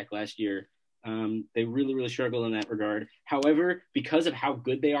quarterback last year. They really, really struggle in that regard. However, because of how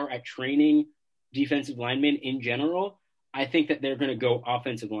good they are at training defensive linemen in general, I think that they're going to go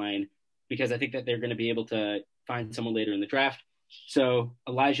offensive line because I think that they're going to be able to find someone later in the draft. So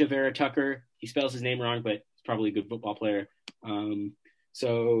Elijah Vera Tucker, he spells his name wrong, but he's probably a good football player.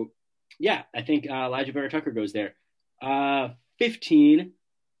 So yeah, I think Elijah Vera Tucker goes there. 15,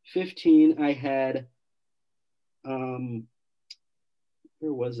 I had, where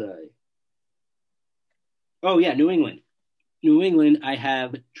was I? Oh yeah, New England. I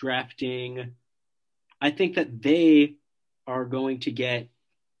have drafting. I think that they are going to get,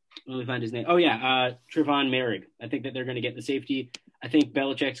 let me find his name. Oh yeah, Trevon Merrick. I think that they're going to get the safety. I think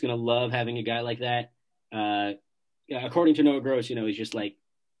Belichick's going to love having a guy like that. According to Noah Gross, he's just like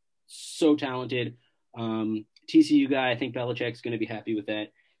so talented. TCU guy, I think Belichick's going to be happy with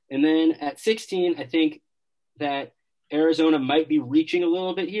that. And then at 16, I think that Arizona might be reaching a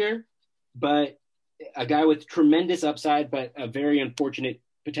little bit here, but a guy with tremendous upside, but a very unfortunate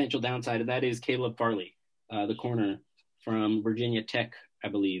potential downside, and that is Caleb Farley, the corner from Virginia Tech, I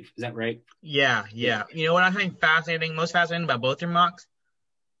believe. Is that right? Yeah. You know what I find most fascinating about both your mocks?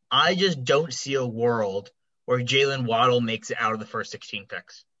 I just don't see a world where Jalen Waddle makes it out of the first 16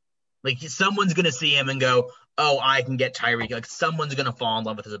 picks. Like, someone's going to see him and go, oh, I can get Tyreek. Like, someone's going to fall in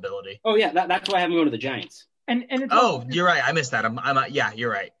love with his ability. Oh, yeah, that's why I have him go to the Giants. And it's you're right. I missed that. Yeah,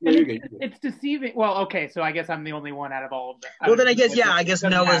 you're right. No, you're good. It's deceiving. Well, okay, so I guess I'm the only one out of all of them. Well, then I guess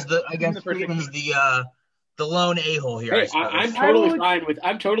Noah's Freeman's the lone a-hole here. Hey, I'm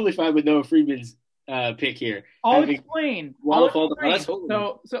totally fine with Noah Freeman's pick here. I'll explain.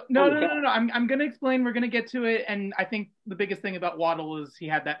 No. I'm going to explain. We're going to get to it. And I think the biggest thing about Waddle is he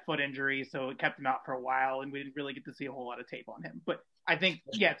had that foot injury, so it kept him out for a while, and we didn't really get to see a whole lot of tape on him. But I think,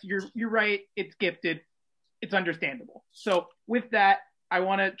 yes, you're right. It's gifted. It's understandable. So with that, I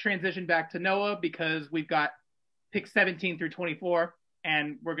want to transition back to Noah because we've got picks 17 through 24,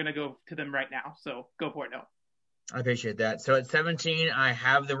 and we're going to go to them right now. So go for it, Noah. I appreciate that. So at 17, I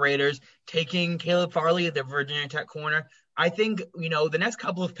have the Raiders taking Caleb Farley at the Virginia Tech corner. I think, the next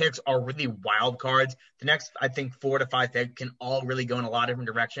couple of picks are really wild cards. The next, I think, 4 to 5 picks can all really go in a lot of different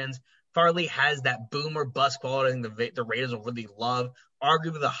directions. Farley has that boom or bust quality I think the Raiders will really love.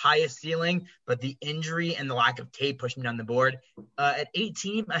 Arguably the highest ceiling, but the injury and the lack of tape pushed me down the board. At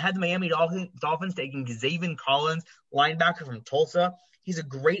 18, I had the Miami Dolphins taking Zaven Collins, linebacker from Tulsa. He's a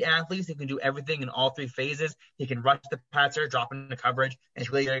great athlete. He can do everything in all three phases. He can rush the passer, drop into coverage, and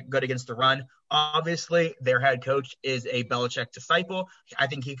he's really good against the run. Obviously, their head coach is a Belichick disciple. I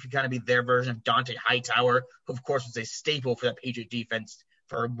think he could kind of be their version of Dante Hightower, who, of course, was a staple for that Patriot defense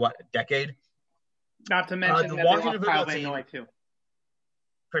for, a decade? Not to mention the that Washington they lost Kyle football Van team, Noy, too.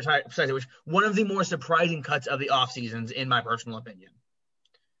 Precisely, which one of the more surprising cuts of the off seasons, in my personal opinion.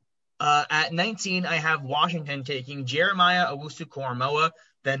 At 19, I have Washington taking Jeremiah Owusu-Koramoah,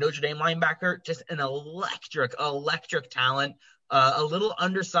 the Notre Dame linebacker, just an electric talent. A little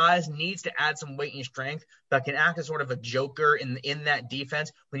undersized, needs to add some weight and strength, but can act as sort of a joker in that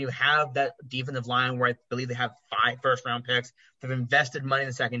defense. When you have that defensive line where I believe they have 5 first-round picks, they've invested money in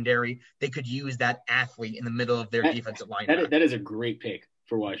the secondary, they could use that athlete in the middle of their defensive line. That is a great pick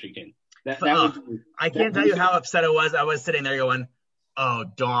for Washington. I can't tell you how upset I was. I was sitting there going, oh,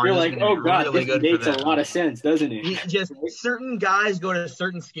 darn. You're like, oh, God, really this makes a lot of sense, doesn't it? Certain guys go to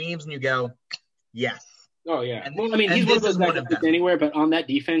certain schemes and you go, yes. Oh, yeah. Well, I mean, he's one of those guys that fits anywhere, but on that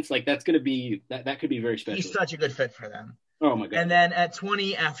defense, like, that's going to be – that could be very special. He's such a good fit for them. Oh, my God. And then at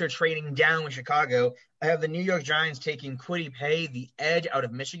 20, after trading down with Chicago, I have the New York Giants taking Kwity Paye, the edge out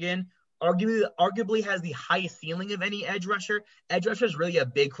of Michigan. Arguably has the highest ceiling of any edge rusher. Edge rusher is really a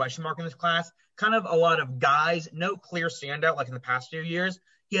big question mark in this class. Kind of a lot of guys, no clear standout like in the past few years.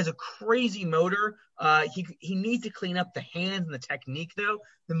 He has a crazy motor. He needs to clean up the hands and the technique, though.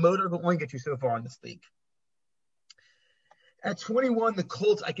 The motor will only get you so far in this league. At 21, the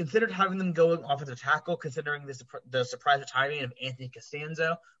Colts, I considered having them going offensive tackle, considering the surprise retirement of Anthony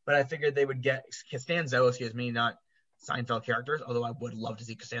Costanzo, but I figured they would get Costanzo, not Seinfeld characters, although I would love to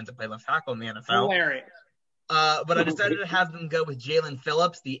see Costanza play left tackle in the NFL. Hilarious. But I decided to have them go with Jalen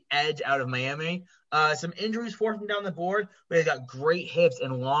Phillips, the edge out of Miami. Some injuries forced him down the board, but he's got great hips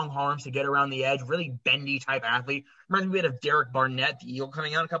and long arms to get around the edge, really bendy type athlete. Reminds me a bit of Derek Barnett, the Eagle,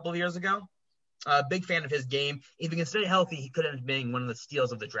 coming out a couple of years ago. Big fan of his game. If he can stay healthy, he could end up being one of the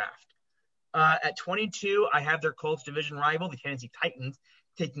steals of the draft. At 22, I have their Colts division rival, the Tennessee Titans,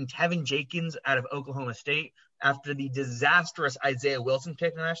 taking Tevin Jenkins out of Oklahoma State. After the disastrous Isaiah Wilson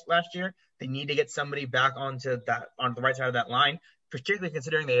pick last year, they need to get somebody back on the right side of that line, particularly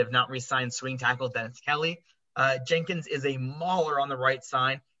considering they have not re-signed swing tackle Dennis Kelly. Jenkins is a mauler on the right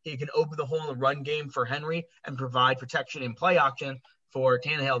side. He can open the hole in the run game for Henry and provide protection and play option for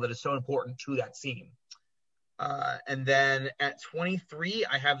Tannehill that is so important to that team. And then at 23,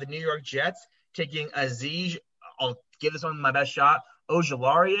 I have the New York Jets taking Azeez. I'll give this one my best shot.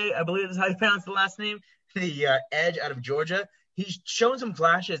 Ojulari, I believe is how you pronounce the last name. The edge out of Georgia. He's shown some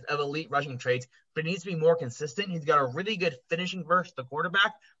flashes of elite rushing traits, but he needs to be more consistent. He's got a really good finishing versus the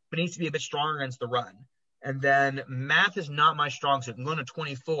quarterback, but needs to be a bit stronger against the run. And then math is not my strong suit. I'm going to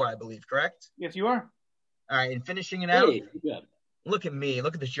 24, I believe, correct? Yes, you are. All right, and finishing it out. Yeah. Look at me.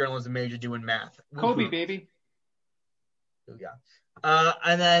 Look at this journalism major doing math. Kobe, baby. Yeah.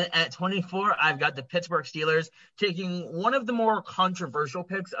 And then at 24, I've got the Pittsburgh Steelers taking one of the more controversial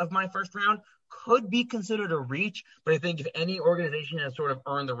picks of my first round. Could be considered a reach, but I think if any organization has sort of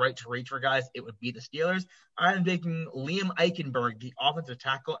earned the right to reach for guys, it would be the Steelers. I'm taking Liam Eichenberg, the offensive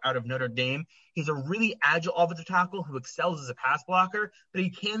tackle out of Notre Dame. He's a really agile offensive tackle who excels as a pass blocker, but he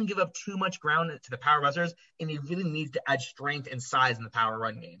can give up too much ground to the power rushers, and he really needs to add strength and size in the power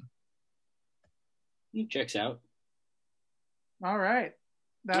run game. He checks out. All right.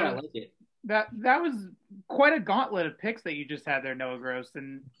 I like it. That was quite a gauntlet of picks that you just had there, Noah Gross.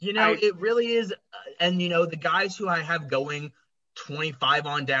 And it really is. And, the guys who I have going 25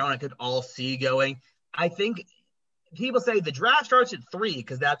 on down, I could all see going. I think people say the draft starts at 3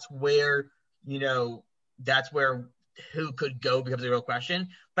 because that's where who could go becomes a real question.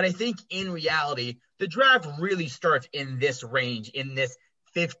 But I think in reality, the draft really starts in this range, in this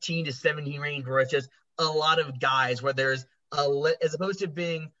 15 to 17 range where it's just a lot of guys where there's as opposed to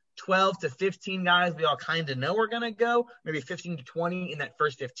being 12 to 15 guys we all kind of know are going to go, maybe 15 to 20 in that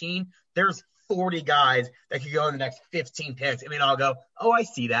first 15. There's 40 guys that could go in the next 15 picks. I mean, I'll go, oh, I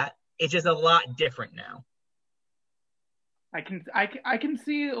see that. It's just a lot different now. I can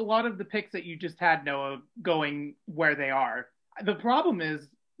see a lot of the picks that you just had, Noah, going where they are. The problem is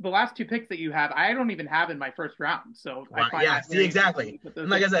the last 2 picks that you have, I don't even have in my first round. So exactly. And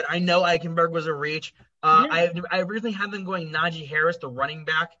like I said, I know Eichenberg was a reach. I originally had them going Najee Harris, the running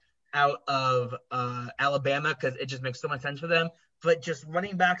back out of Alabama, because it just makes so much sense for them. But just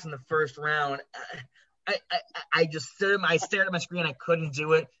running backs in the first round, I stared at my screen. I couldn't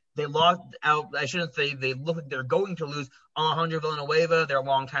do it. They lost out. I shouldn't say they look like they're going to lose Alejandro Villanueva, their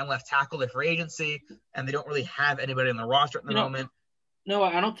longtime left tackle, their free agency, and they don't really have anybody on the roster at the moment. No,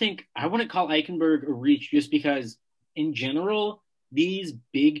 I wouldn't call Eichenberg a reach just because in general, these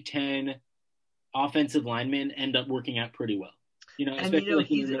Big Ten offensive linemen end up working out pretty well. And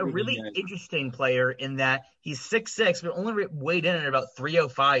he's a really interesting player in that he's 6'6", but only weighed in at about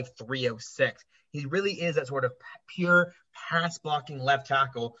 305, 306. He really is that sort of pure pass blocking left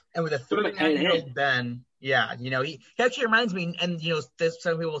tackle. And with a 39-year-old Ben, he actually reminds me, and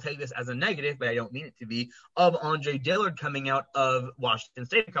some people will take this as a negative, but I don't mean it to be, of Andre Dillard coming out of Washington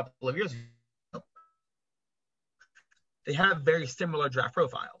State a couple of years ago. They have very similar draft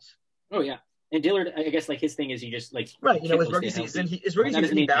profiles. Oh yeah. And Dillard, I guess, his thing is he just right. His rookie season,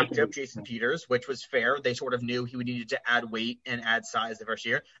 he backed up Jason Peters, which was fair. They sort of knew he would needed to add weight and add size the first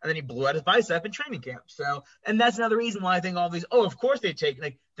year, and then he blew out his bicep in training camp. So, and that's another reason why I think all these. Oh, of course they're going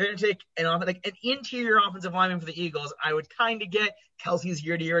to take an interior offensive lineman for the Eagles. I would kind of get Kelsey's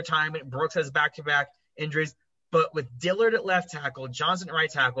year-to-year retirement. Brooks has back-to-back injuries, but with Dillard at left tackle, Johnson at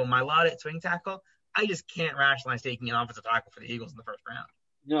right tackle, Mailata at swing tackle, I just can't rationalize taking an offensive tackle for the Eagles in the first round.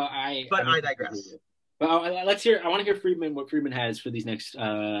 No, I digress. But let's hear. I want to hear Friedman what Friedman has for these next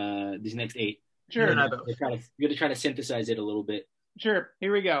 8. Sure. We're going to try to synthesize it a little bit. Sure.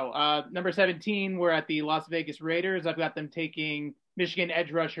 Here we go. Number 17, we're at the Las Vegas Raiders. I've got them taking Michigan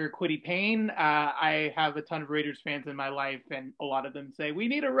edge rusher Kwity Paye. I have a ton of Raiders fans in my life, and a lot of them say, we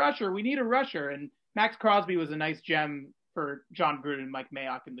need a rusher. And Max Crosby was a nice gem for John Gruden and Mike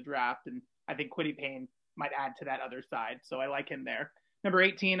Mayock in the draft, and I think Kwity Paye might add to that other side, so I like him there. Number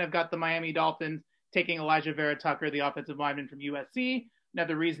 18, I've got the Miami Dolphins taking Elijah Vera Tucker, the offensive lineman from USC.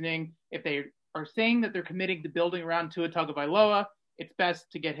 Another reasoning, if they are saying that they're committing to building around Tua Tagovailoa, it's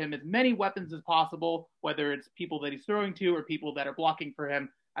best to get him as many weapons as possible, whether it's people that he's throwing to or people that are blocking for him.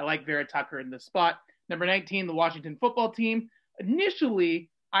 I like Vera Tucker in this spot. Number 19, the Washington football team.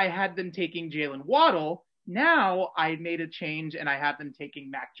 Initially, I had them taking Jalen Waddle. Now I made a change and I have them taking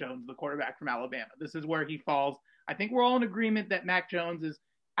Mac Jones, the quarterback from Alabama. This is where he falls. I think we're all in agreement that Mac Jones is,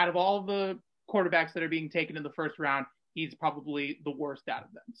 out of all the quarterbacks that are being taken in the first round, he's probably the worst out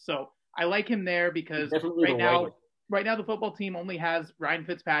of them. So I like him there because right now the football team only has Ryan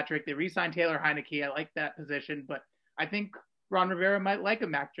Fitzpatrick. They re-signed Taylor Heineke. I like that position, but I think Ron Rivera might like a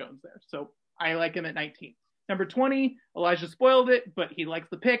Mac Jones there. So I like him at 19. Number 20, Elijah spoiled it, but he likes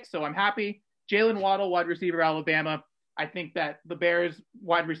the pick, so I'm happy. Jalen Waddle, wide receiver, Alabama. I think that the Bears'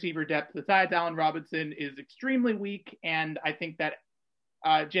 wide receiver depth, besides Allen Robinson, is extremely weak, and I think that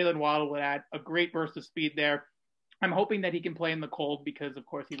Jalen Waddle would add a great burst of speed there. I'm hoping that he can play in the cold because, of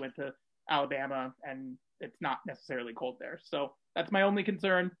course, he went to Alabama, and it's not necessarily cold there. So that's my only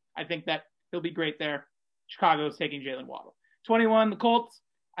concern. I think that he'll be great there. Chicago's taking Jalen Waddle. 21, the Colts.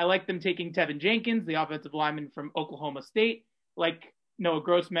 I like them taking Tevin Jenkins, the offensive lineman from Oklahoma State. Like Noah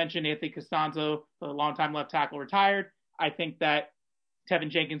Gross mentioned, Anthony Costanzo, the longtime left tackle, retired. I think that Tevin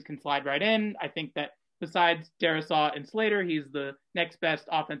Jenkins can slide right in. I think that besides Darisaw and Slater, he's the next best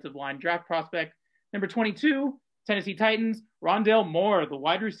offensive line draft prospect. Number 22, Tennessee Titans, Rondale Moore, the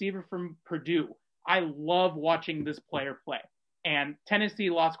wide receiver from Purdue. I love watching this player play. And Tennessee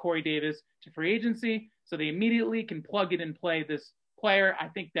lost Corey Davis to free agency, so they immediately can plug it and play this player. I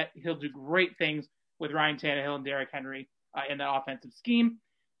think that he'll do great things with Ryan Tannehill and Derrick Henry in that offensive scheme.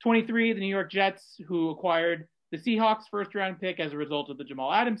 23, the New York Jets, who acquired the Seahawks first-round pick as a result of the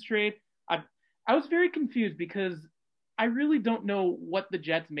Jamal Adams trade. I was very confused because I really don't know what the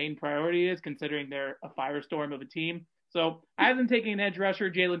Jets' main priority is, considering they're a firestorm of a team. So I have them taking an edge rusher,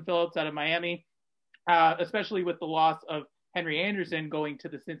 Jalen Phillips, out of Miami, especially with the loss of Henry Anderson going to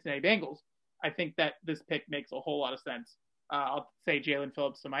the Cincinnati Bengals. I think that this pick makes a whole lot of sense. I'll say Jalen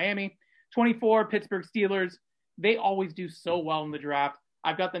Phillips to Miami. 24, Pittsburgh Steelers. They always do so well in the draft.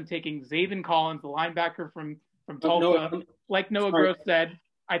 I've got them taking Zaven Collins, the linebacker from Tulsa. Like Noah Gross said,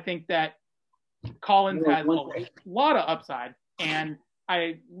 I think that Collins has a lot of upside, and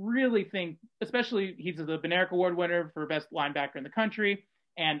I really think, especially he's the Benerick Award winner for best linebacker in the country,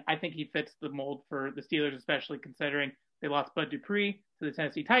 and I think he fits the mold for the Steelers, especially considering they lost Bud Dupree to the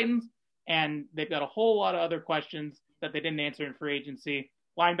Tennessee Titans, and they've got a whole lot of other questions that they didn't answer in free agency.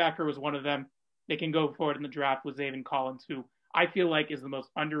 Linebacker was one of them. They can go forward in the draft with Zaven Collins, who I feel like is the most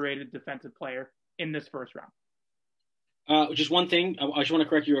underrated defensive player in this first round. Just one thing. I just want to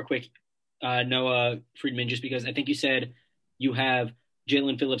correct you real quick, Noah Friedman, just because I think you said you have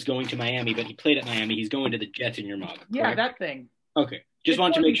Jalen Phillips going to Miami, but he played at Miami. He's going to the Jets in your mock. Yeah, that thing. Okay. Just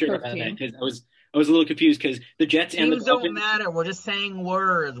wanted to make sure about that because I was a little confused because the Jets and the Dolphins don't matter. We're just saying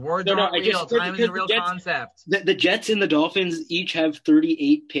words. Words aren't real. Time is a real concept. The Jets and the Dolphins each have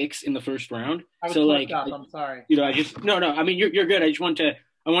 38 picks in the first round. I'm sorry. I mean, you're good. I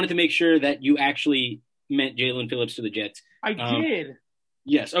wanted to make sure that you actually meant Jalen Phillips to the Jets. I did.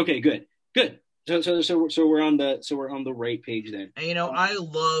 Yes. Okay. Good. So we're on the right page then. And I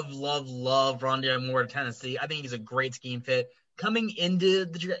love Rondale Moore of Tennessee. I think he's a great scheme fit. Coming into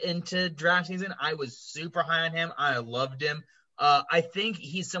draft season, I was super high on him. I loved him. I think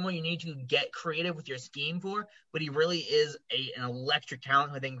he's someone you need to get creative with your scheme for, but he really is an electric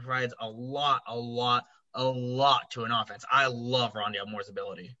talent who I think provides a lot to an offense. I love Rondale Moore's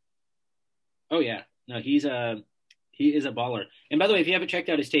ability. Oh yeah, no, he is a baller. And by the way, if you haven't checked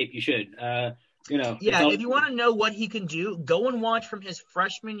out his tape, you should. If you want to know what he can do, go and watch from his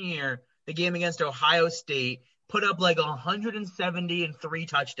freshman year the game against Ohio State. Put up like 170 and 3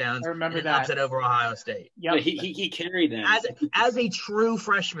 touchdowns. I remember that upset over Ohio State. Yeah, he carried them as a true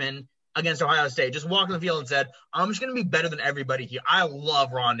freshman against Ohio State. Just walked on the field and said, "I'm just going to be better than everybody here." I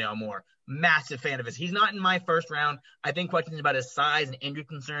love Rondale Moore. Massive fan of his. He's not in my first round. I think questions about his size and injury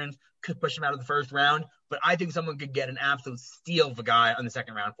concerns could push him out of the first round. But I think someone could get an absolute steal of a guy on the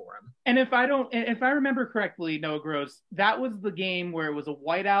second round for him. And if I remember correctly, Noah Gross, that was the game where it was a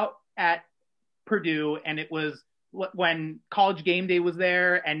whiteout at Purdue, and it was when College Game Day was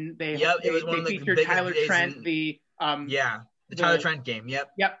there, and they featured Tyler Trent, the Tyler Trent game.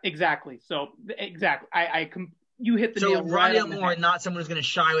 Yep, exactly. So exactly, you hit the nail right on the Moore, head. Not someone who's going to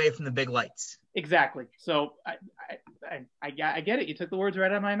shy away from the big lights. Exactly. So I get it. You took the words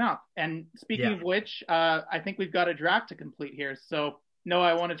right out of my mouth. And speaking of which, I think we've got a draft to complete here. So Noah,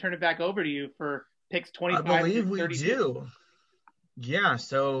 I want to turn it back over to you for picks 25 I believe we do. Yeah,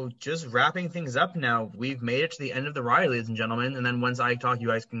 so just wrapping things up now. We've made it to the end of the ride, ladies and gentlemen. And then once I talk, you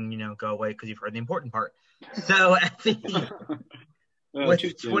guys can, go away because you've heard the important part. So with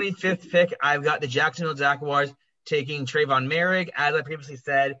the 25th pick, I've got the Jacksonville Jaguars taking Trayvon Merrick. As I previously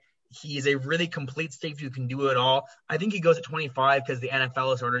said, he's a really complete safety who can do it all. I think he goes at 25 because the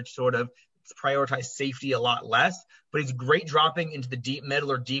NFL has sort of prioritize safety a lot less. But he's great dropping into the deep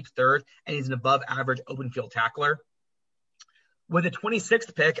middle or deep third, and he's an above average open field tackler. With the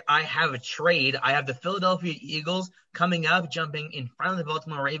 26th pick, I have a trade. I have the Philadelphia Eagles coming up, jumping in front of the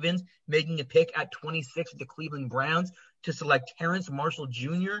Baltimore Ravens, making a pick at 26 with the Cleveland Browns to select Terrence Marshall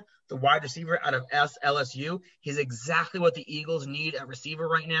Jr., the wide receiver out of LSU. He's exactly what the Eagles need at receiver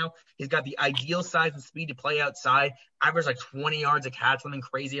right now. He's got the ideal size and speed to play outside, average like 20 yards a catch, something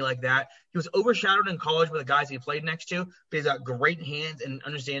crazy like that. He was overshadowed in college by the guys he played next to, but he's got great hands and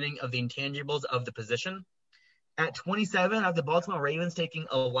understanding of the intangibles of the position. At 27, I have the Baltimore Ravens taking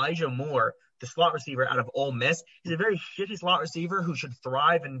Elijah Moore, the slot receiver out of Ole Miss. He's a very shifty slot receiver who should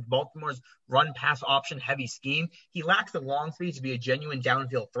thrive in Baltimore's run-pass option-heavy scheme. He lacks the long speed to be a genuine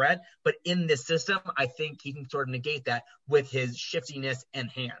downfield threat, but in this system, I think he can sort of negate that with his shiftiness and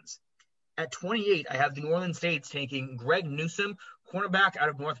hands. At 28, I have the New Orleans Saints taking Greg Newsome, cornerback out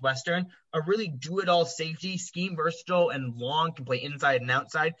of Northwestern, a really do-it-all safety, scheme versatile and long, can play inside and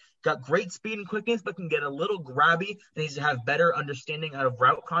outside. Got great speed and quickness, but can get a little grabby and needs to have better understanding out of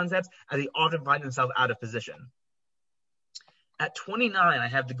route concepts as he often finds himself out of position. At 29, I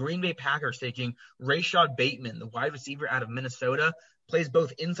have the Green Bay Packers taking Rashad Bateman, the wide receiver out of Minnesota. Plays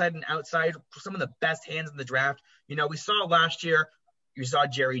both inside and outside, some of the best hands in the draft. We saw last year, you saw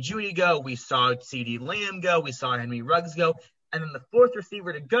Jerry Jeudy go, we saw CeeDee Lamb go, we saw Henry Ruggs go, and then the fourth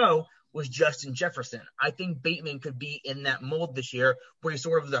receiver to go was Justin Jefferson. I think Bateman could be in that mold this year where he's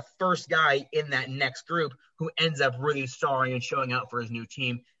sort of the first guy in that next group who ends up really starring and showing out for his new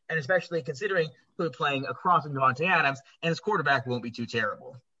team, and especially considering who's playing across from Davante Adams, and his quarterback won't be too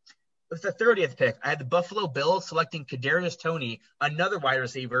terrible. With the 30th pick, I had the Buffalo Bills selecting Kadarius Toney, another wide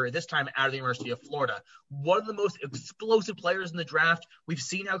receiver, this time out of the University of Florida. One of the most explosive players in the draft. We've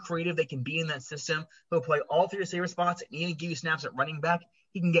seen how creative they can be in that system. He'll play all three receiver spots and even give you snaps at running back.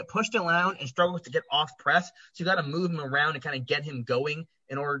 He can get pushed around and struggles to get off press, so you got to move him around and kind of get him going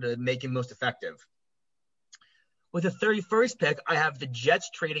in order to make him most effective. With the 31st pick, I have the Jets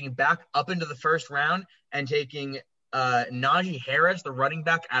trading back up into the first round and taking Najee Harris, the running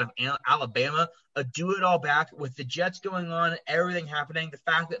back out of Alabama, a do-it-all back. With the Jets going on, everything happening,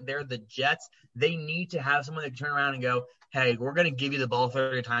 the fact that they're the Jets, they need to have someone that can turn around and go, hey, we're going to give you the ball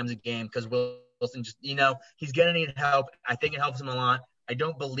 30 times a game because Wilson just, he's going to need help. I think it helps him a lot. I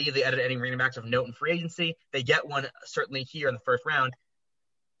don't believe they added any running backs of note in free agency. They get one certainly here in the first round.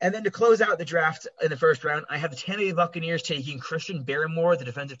 And then to close out the draft in the first round, I have the Tampa Bay Buccaneers taking Christian Barmore, the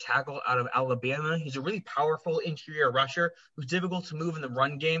defensive tackle out of Alabama. He's a really powerful interior rusher who's difficult to move in the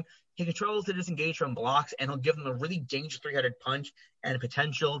run game. He controls to disengage from blocks, and he'll give them a really dangerous three-headed punch and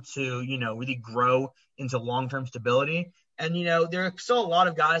potential to, really grow into long-term stability. And, there are still a lot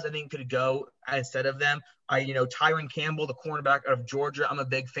of guys I think could go instead of them. Tyron Campbell, the cornerback out of Georgia, I'm a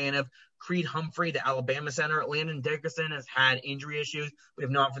big fan of. Creed Humphrey, the Alabama center. Landon Dickerson has had injury issues, but if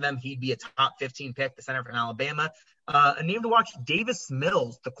not for them, he'd be a top 15 pick, the center from Alabama. A name to watch, Davis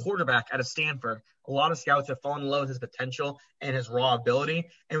Mills, the quarterback out of Stanford. A lot of scouts have fallen in love with his potential and his raw ability.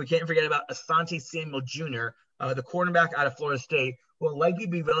 And we can't forget about Asante Samuel Jr., the cornerback out of Florida State, will likely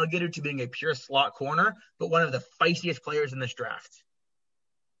be relegated to being a pure slot corner, but one of the feistiest players in this draft.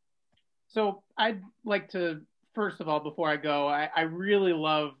 So I'd like to, first of all, before I go, I really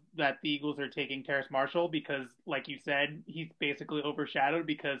love that the Eagles are taking Terrace Marshall because, like you said, he's basically overshadowed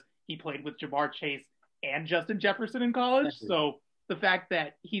because he played with Ja'Marr Chase and Justin Jefferson in college. So the fact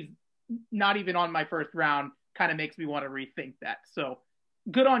that he's not even on my first round kind of makes me want to rethink that. So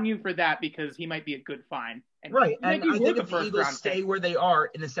good on you for that because he might be a good find. And right. And I think if the Eagles stay where they are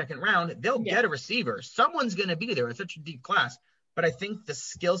in the second round, they'll get a receiver. Someone's going to be there. It's such a deep class. But I think the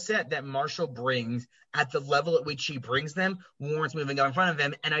skill set that Marshall brings at the level at which he brings them warrants moving up in front of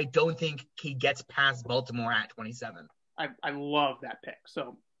him. And I don't think he gets past Baltimore at 27. I love that pick.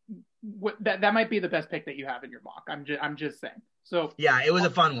 So that might be the best pick that you have in your mock. I'm just saying. So yeah, it was a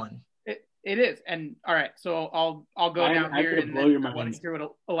fun one. It is. And all right, so I'll go down here and then I want to hear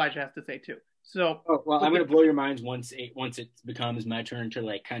what Elijah has to say too. So I'm going to blow your minds once it becomes my turn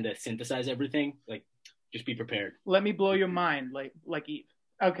to kind of synthesize everything. Just be prepared. Let me blow your mind like Eve.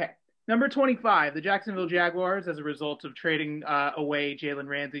 Okay. Number 25, the Jacksonville Jaguars, as a result of trading away Jalen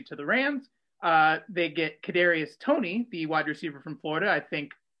Ramsey to the Rams, they get Kadarius Toney, the wide receiver from Florida. I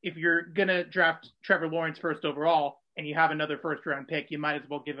think if you're going to draft Trevor Lawrence first overall and you have another first-round pick, you might as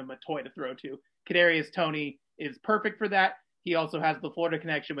well give him a toy to throw to. Kadarius Toney is perfect for that. He also has the Florida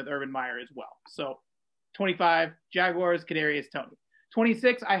connection with Urban Meyer as well. So 25, Jaguars, Kadarius Toney.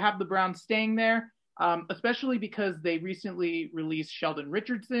 26, I have the Browns staying there. Especially because they recently released Sheldon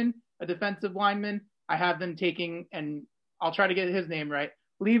Richardson, a defensive lineman. I have them taking, and I'll try to get his name right,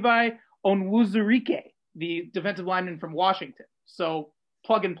 Levi Onwuzurike, the defensive lineman from Washington. So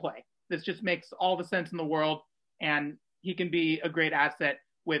plug and play. This just makes all the sense in the world, and he can be a great asset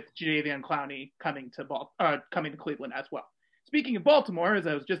with Jadeveon Clowney coming to Cleveland as well. Speaking of Baltimore, as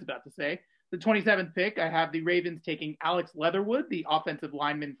I was just about to say, the 27th pick, I have the Ravens taking Alex Leatherwood, the offensive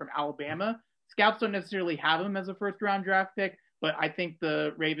lineman from Alabama. Scouts don't necessarily have him as a first-round draft pick, but I think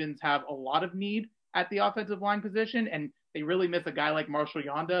the Ravens have a lot of need at the offensive line position, and they really miss a guy like Marshall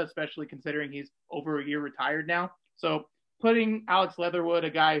Yanda, especially considering he's over a year retired now. So putting Alex Leatherwood, a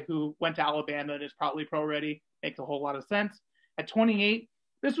guy who went to Alabama and is probably pro-ready, makes a whole lot of sense. At 28,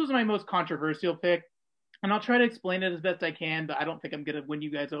 this was my most controversial pick, and I'll try to explain it as best I can, but I don't think I'm going to win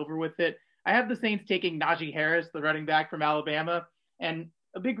you guys over with it. I have the Saints taking Najee Harris, the running back from Alabama, and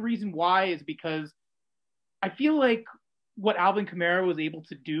a big reason why is because I feel like what Alvin Kamara was able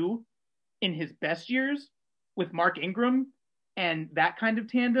to do in his best years with Mark Ingram and that kind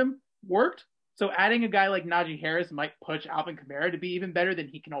of tandem worked. So adding a guy like Najee Harris might push Alvin Kamara to be even better than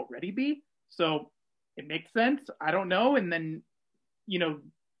he can already be. So it makes sense. I don't know. And then,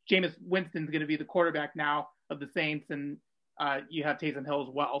 Jameis Winston's going to be the quarterback now of the Saints, and you have Taysom Hill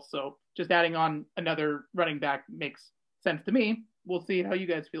as well. So just adding on another running back makes sense to me. We'll see how you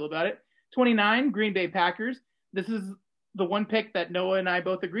guys feel about it. 29, Green Bay Packers. This is the one pick that Noah and I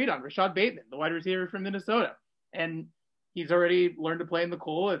both agreed on, Rashad Bateman, the wide receiver from Minnesota. And he's already learned to play in the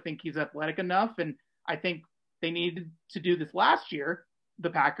cool. I think he's athletic enough, and I think they needed to do this last year, the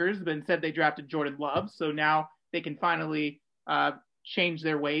Packers, but instead they drafted Jordan Love. So now they can finally change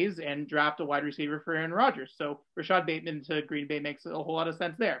their ways and draft a wide receiver for Aaron Rodgers. So Rashad Bateman to Green Bay makes a whole lot of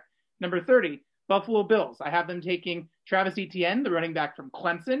sense there. Number 30, Buffalo Bills. I have them taking Travis Etienne, the running back from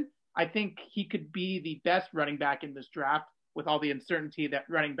Clemson. I think he could be the best running back in this draft with all the uncertainty that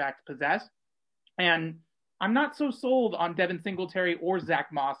running backs possess. And I'm not so sold on Devin Singletary or Zach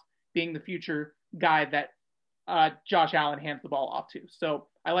Moss being the future guy that Josh Allen hands the ball off to. So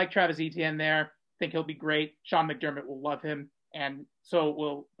I like Travis Etienne there. I think he'll be great. Sean McDermott will love him, and so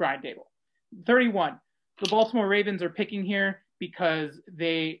will Brian Dable. 31, the Baltimore Ravens are picking here because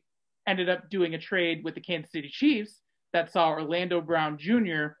they ended up doing a trade with the Kansas City Chiefs that saw Orlando Brown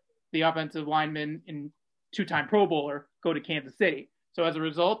Jr., the offensive lineman and two-time Pro Bowler, go to Kansas City. So as a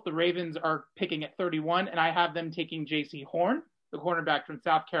result, the Ravens are picking at 31, and I have them taking J.C. Horn, the cornerback from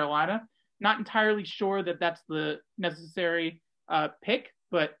South Carolina. Not entirely sure that that's the necessary pick,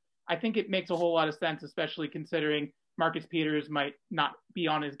 but I think it makes a whole lot of sense, especially considering Marcus Peters might not be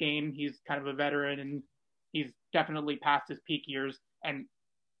on his game. He's kind of a veteran, and he's definitely past his peak years. And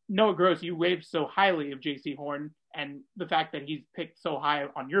Noah Gross, you raved so highly of J.C. Horn, and the fact that he's picked so high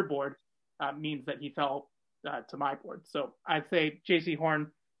on your board means that he fell to my board. So I'd say Jaycee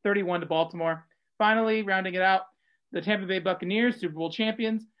Horn, 31 to Baltimore. Finally, rounding it out, the Tampa Bay Buccaneers, Super Bowl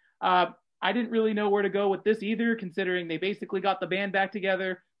champions. I didn't really know where to go with this either, considering they basically got the band back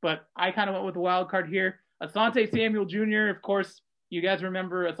together, but I kind of went with the wild card here. Asante Samuel Jr., of course, you guys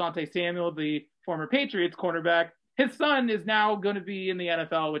remember Asante Samuel, the former Patriots cornerback. His son is now going to be in the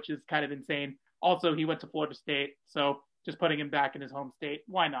NFL, which is kind of insane. Also, he went to Florida State, so just putting him back in his home state,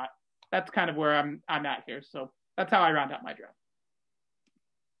 why not? That's kind of where I'm at here. So that's how I round out my draft.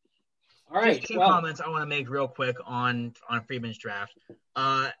 All right. Just two comments I want to make real quick on Freeman's draft.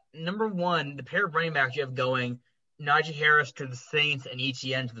 Number one, the pair of running backs you have going, Najee Harris to the Saints and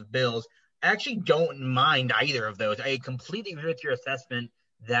Etienne to the Bills. I actually don't mind either of those. I completely agree with your assessment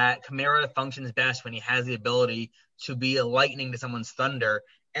that Kamara functions best when he has the ability to be a lightning to someone's thunder.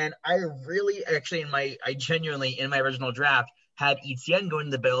 And I really actually I genuinely in my original draft had Etienne going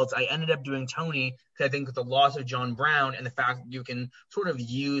to the Bills. I ended up doing Tony because I think with the loss of John Brown and the fact that you can sort of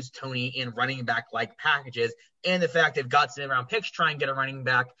use Tony in running back like packages and the fact they've got some round picks try and get a running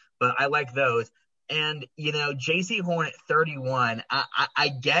back, but I like those. And, Jaycee Horn at 31, I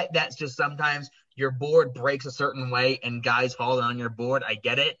get that's just sometimes your board breaks a certain way and guys fall on your board. I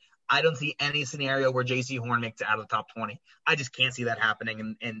get it. I don't see any scenario where Jaycee Horn makes it out of the top 20. I just can't see that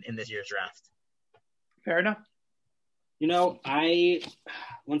happening in this year's draft. Fair enough.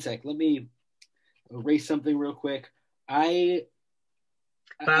 One sec. Let me erase something real quick. I'm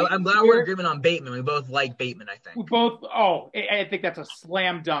glad we're agreement on Bateman. We both like Bateman, I think. I think that's a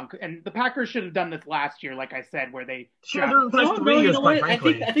slam dunk. And the Packers should have done this last year, like I said, where they should have done this 3 years, quite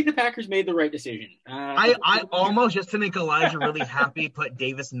frankly. I think the Packers made the right decision. I almost, just to make Elijah really happy, put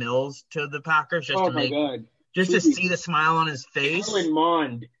Davis Mills to the Packers to see the smile on his face. Kellen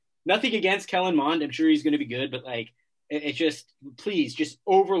Mond. Nothing against Kellen Mond. I'm sure he's going to be good, but it just, please, just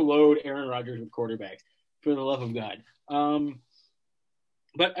overload Aaron Rodgers with quarterbacks, for the love of God.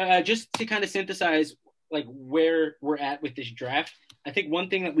 But just to kind of synthesize where we're at with this draft, I think one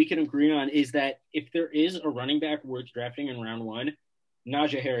thing that we can agree on is that if there is a running back worth drafting in round 1,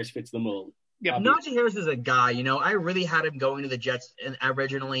 Najee Harris fits the mold. Yeah, Najee Harris is a guy, I really had him going to the Jets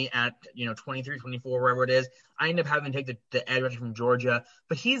originally at, 23, 24, wherever it is. I ended up having to take the edge rusher from Georgia,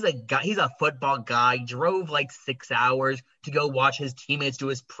 but he's a guy, he's a football guy, drove 6 hours to go watch his teammates do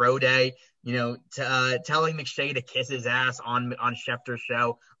his pro day, telling McShay to kiss his ass on Schefter's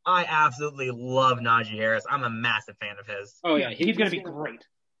show. I absolutely love Najee Harris. I'm a massive fan of his. Oh yeah, he's going to be great.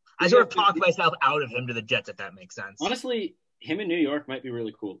 I sort of talked myself out of him to the Jets, if that makes sense. Honestly, him in New York might be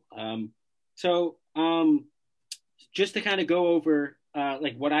really cool. So just to kind of go over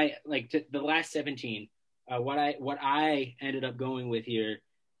what I to the last 17, what I ended up going with here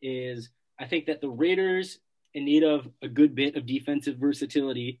is I think that the Raiders, in need of a good bit of defensive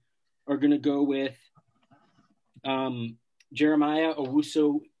versatility, are going to go with Jeremiah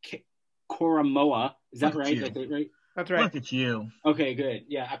Owusu-Koramoah. Is that right? Right? That's right. Look at you. Okay, good.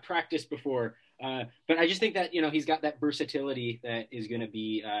 Yeah, I practiced before. But I just think that, he's got that versatility that is going to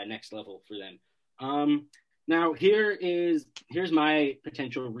be next level for them. Now, here's my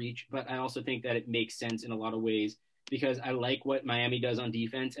potential reach, but I also think that it makes sense in a lot of ways because I like what Miami does on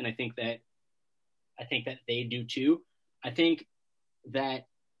defense, and I think that they do too. I think that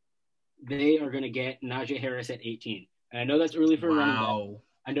they are going to get Najee Harris at 18. And I know that's early for a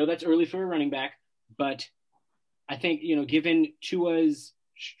running back. But I think, given Tua's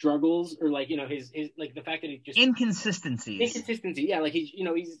struggles or his the fact that he just inconsistency. Yeah.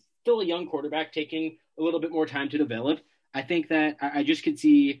 He's still a young quarterback taking a little bit more time to develop. I think that I just could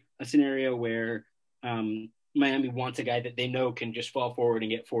see a scenario where Miami wants a guy that they know can just fall forward and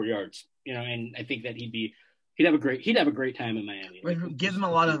get 4 yards, and I think that he'd have a great time in Miami. It gives him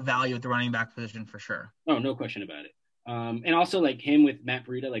a lot of value at the running back position for sure. Oh, no question about it. And also him with Matt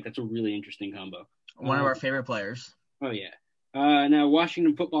Breida, that's a really interesting combo. One of our favorite players. Oh yeah. Now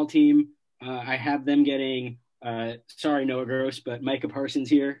Washington football team, I have them getting, sorry, Noah Gross, but Micah Parsons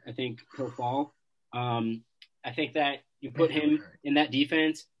here. I think he'll fall. I think that you put him in that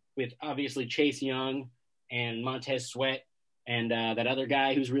defense with obviously Chase Young and Montez Sweat and that other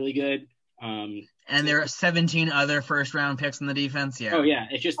guy who's really good. And there are 17 other first-round picks in the defense. Yeah. Oh yeah,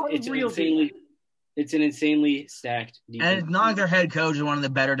 it's an insanely stacked defense. And it's not like their head coach is one of the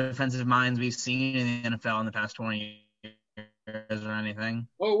better defensive minds we've seen in the NFL in the past 20 years or anything.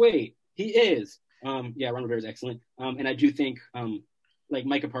 Oh wait, he is. Ron Rivera is excellent. And I do think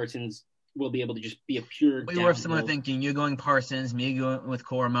Micah Parsons will be able to just be a pure. We were similar thinking. You going Parsons, me going with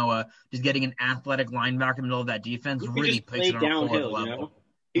Koramoah, just getting an athletic linebacker in the middle of that defense really plays it on a whole level.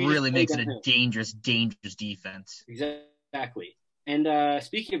 Really makes it a dangerous defense. Exactly. And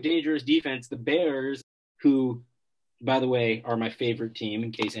speaking of dangerous defense, the Bears, who, by the way, are my favorite team,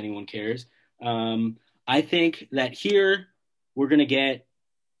 in case anyone cares. I think that here we're going to get,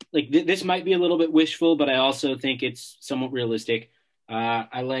 like, this might be a little bit wishful, but I also think it's somewhat realistic.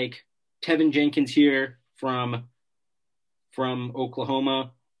 I like Tevin Jenkins here from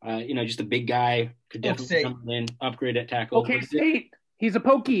Oklahoma. Just a big guy, could definitely come in, upgrade at tackle. Okay, State. He's a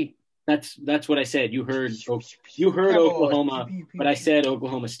pokey. That's what I said. You heard Oklahoma, but I said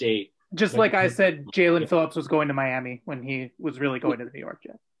Oklahoma State. Just like I said, Jalen Phillips was going to Miami when he was really going to the New York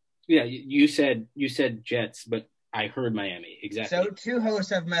Jets. Yeah, you said Jets, but I heard Miami. Exactly. So 2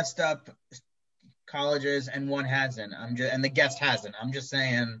 hosts have messed up colleges and one hasn't. And the guest hasn't. I'm just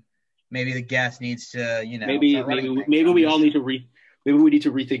saying maybe the guest needs to, maybe we all need to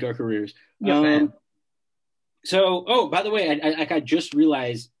rethink our careers. Yeah, so by the way, I just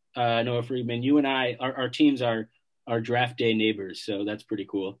realized, Noah Friedman, you and I, our teams are draft day neighbors, so that's pretty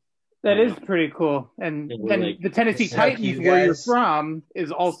cool. That is pretty cool. And then the Tennessee Titans, where you're from,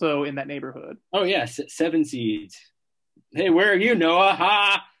 is also in that neighborhood. Oh, yeah, 7 seeds. Hey, where are you, Noah?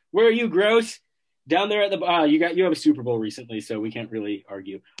 Ha! Where are you, Gross? Down there at the you have a Super Bowl recently, so we can't really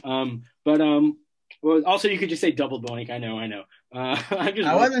argue. Well, also you could just say double doink. I know.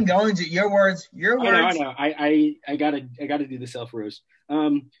 I wasn't going to. Your words. I know. I gotta do the self roast.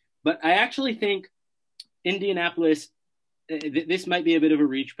 But I actually think Indianapolis. This might be a bit of a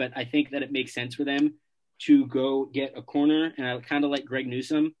reach, but I think that it makes sense for them to go get a corner, and I kind of like Greg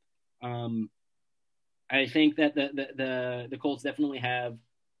Newsome. I think that the Colts definitely have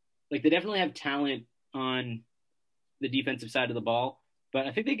talent on the defensive side of the ball, but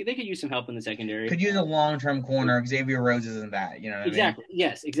I think they could use some help in the secondary. Could use a long-term corner. Xavier Rhodes isn't that, you know what exactly. I mean?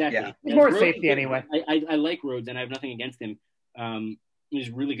 Yes, exactly. Yeah. He's more safety anyway. I like Rhodes, and I have nothing against him. He was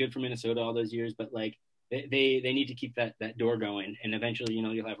really good for Minnesota all those years, but like they need to keep that door going, and eventually,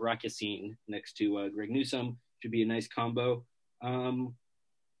 you'll have Rock Ya-Sin next to Greg Newsome. Should be a nice combo.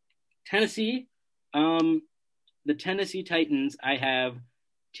 Tennessee, the Tennessee Titans, I have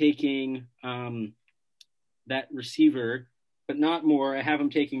taking that receiver, but not more. I have him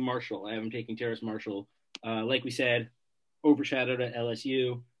taking Marshall. I have him taking Terrace Marshall. Like we said, overshadowed at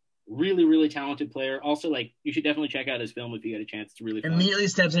LSU. Really, really talented player. Also, like, you should definitely check out his film if you get a chance. It's really fun. Immediately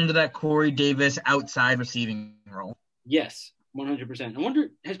steps into that Corey Davis outside receiving role. Yes, 100%. I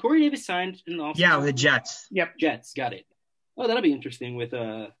wonder, has Corey Davis signed in the offseason? Yeah, with the Jets. Yep. Jets, got it. Oh, that'll be interesting with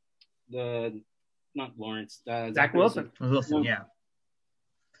not Lawrence. Zach Wilson. Yeah.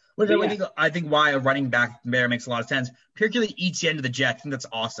 I think why a running back there makes a lot of sense. Particularly eats you into the Jets. I think that's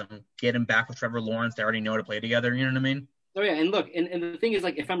awesome. Get him back with Trevor Lawrence. They already know how to play together. You know what I mean? Oh, yeah. And look, and the thing is,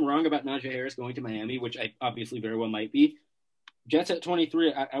 like, if I'm wrong about Najee Harris going to Miami, which I obviously very well might be, Jets at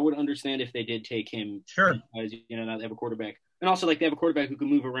 23, I would understand if they did take him. Sure. Because, now they have a quarterback. And also, like, they have a quarterback who can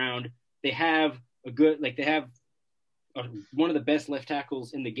move around. They have one of the best left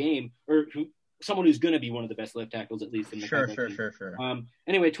tackles in the game, or someone who's going to be one of the best left tackles, at least in the Sure.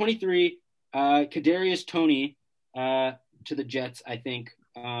 Anyway, 23, Kadarius Toney to the Jets, I think.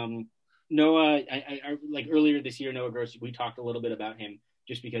 Noah, I like earlier this year, Noah Gross, we talked a little bit about him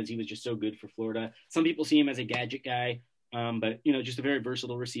just because he was just so good for Florida. Some people see him as a gadget guy, but just a very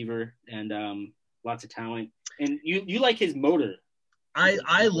versatile receiver and lots of talent. And you like his motor.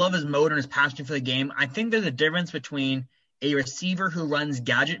 I love his motor and his passion for the game. I think there's a difference between a receiver who runs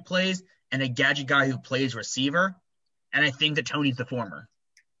gadget plays and a gadget guy who plays receiver. And I think that Toney's the former.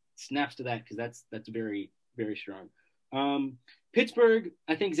 Snaps to that because that's very, very strong. Pittsburgh,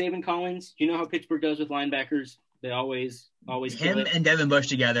 I think Zaven Collins. You know how Pittsburgh does with linebackers? They always him and Devin Bush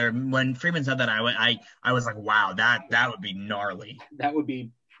together. When Freeman said that, I was like, wow, that would be gnarly. That would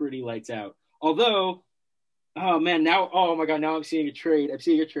be pretty lights out. Although, oh my God, now I'm seeing a trade.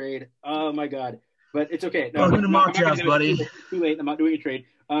 Oh my God, but it's okay. No, welcome to mock drafts, buddy. Too late. I'm not doing a trade.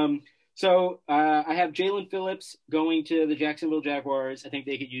 So I have Jalen Phillips going to the Jacksonville Jaguars. I think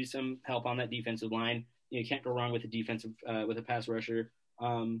they could use some help on that defensive line. You can't go wrong with with a pass rusher.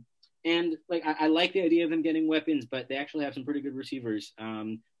 And like I like the idea of them getting weapons, but they actually have some pretty good receivers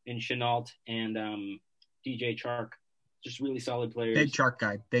in Shenault and DJ Chark. Just really solid players. Big Chark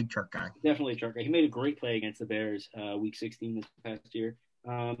guy. Definitely a Chark guy. He made a great play against the Bears week 16 this past year.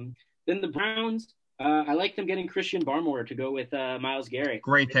 Then the Browns, I like them getting Christian Barmore to go with Myles Garrett.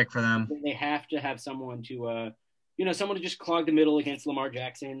 Great pick for them. They have to have someone to someone to just clog the middle against Lamar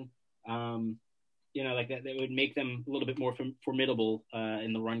Jackson. Like that would make them a little bit more formidable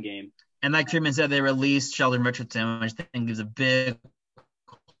in the run game. And like Truman said, they released Sheldon Richardson, which I think gives a big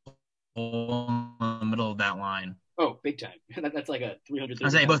hole in the middle of that line. Oh, big time. That's like a 300. I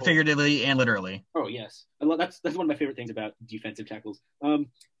say both figuratively and literally. Oh, yes. That's one of my favorite things about defensive tackles.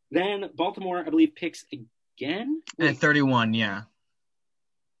 Then Baltimore, I believe, picks again. At 31, yeah.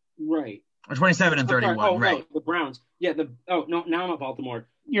 Right. Or 27 and 31, sorry. right. No, the Browns. Yeah, no, now I'm at Baltimore.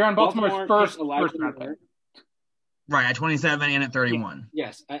 You're on Baltimore's first round pick. Right, at 27 and at 31.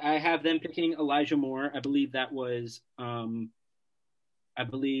 Yes, I have them picking Elijah Moore. I believe that was that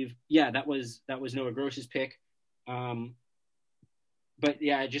was Noah Gross's pick. But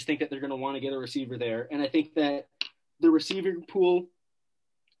yeah, I just think that they're going to want to get a receiver there. And I think that the receiver pool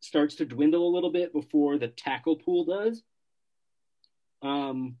starts to dwindle a little bit before the tackle pool does.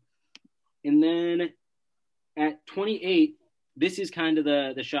 And then at 28, this is kind of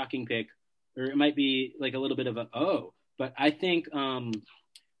the shocking pick, or it might be like a little bit of but I think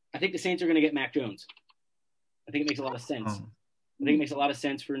the Saints are going to get Mac Jones. I think it makes a lot of sense. I think it makes a lot of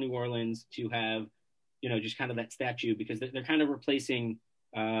sense for New Orleans to have, just kind of that statue, because they're kind of replacing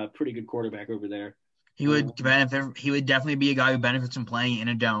a pretty good quarterback over there. He would benefit. He would definitely be a guy who benefits from playing in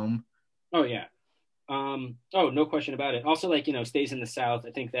a dome. Oh yeah. No question about it. Also, stays in the South.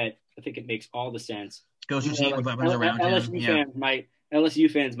 I think it makes all the sense. Goes to team with weapons around him.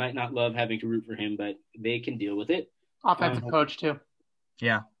 LSU fans might not love having to root for him, but they can deal with it. Offensive coach too.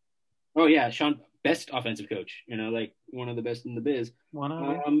 Yeah. Oh yeah, Sean, best offensive coach. One of the best in the biz.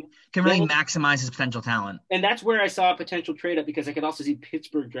 Can really maximize his potential talent. And that's where I saw a potential trade up, because I could also see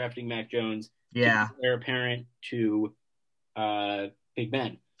Pittsburgh drafting Mac Jones. Yeah. To be heir apparent to Big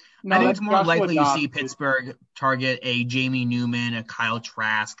Ben. I think it's more likely you see Pittsburgh target a Jamie Newman, a Kyle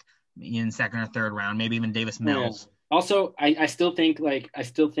Trask in second or third round, maybe even Davis Mills. Yeah. Also, I still think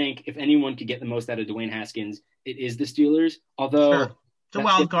if anyone could get the most out of Dwayne Haskins, it is the Steelers. Although sure. It's a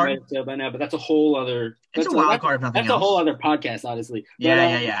wild card by now, but that's a whole other. It's a wild card. If nothing else. That's a whole other podcast, honestly.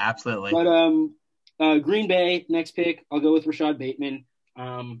 Yeah, absolutely. But Green Bay next pick, I'll go with Rashad Bateman.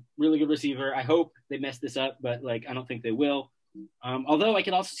 Really good receiver. I hope they mess this up, but I don't think they will. Although I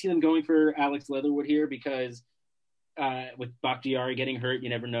could also see them going for Alex Leatherwood here, because with Bakhtiari getting hurt, you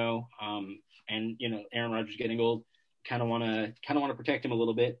never know. And Aaron Rodgers getting old, kind of want to protect him a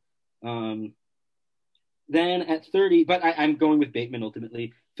little bit. Then at 30, but I'm going with Bateman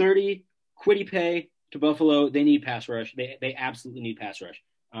ultimately. 30, Kwity Paye to Buffalo. They need pass rush. They absolutely need pass rush.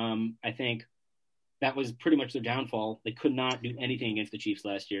 I think that was pretty much their downfall. They could not do anything against the Chiefs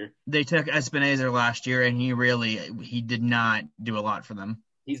last year. They took Ebenezer last year, and he did not do a lot for them.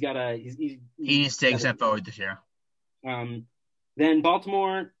 He needs to take a step forward this year. Then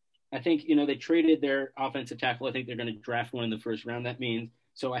Baltimore, I think, they traded their offensive tackle. I think they're going to draft one in the first round. That means,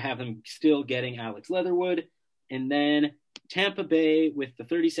 so I have them still getting Alex Leatherwood. And then Tampa Bay with the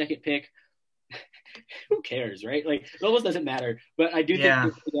 32nd pick. Who cares, right? It almost doesn't matter. But I do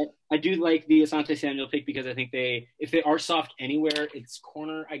think I do like the Asante Samuel pick, because I think if they are soft anywhere, it's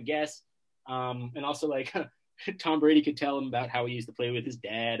corner, I guess. And also Tom Brady could tell him about how he used to play with his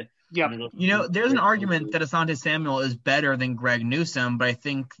dad. Yeah. There's an argument that Asante Samuel is better than Greg Newsome, but I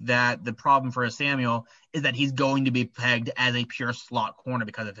think that the problem for Samuel is that he's going to be pegged as a pure slot corner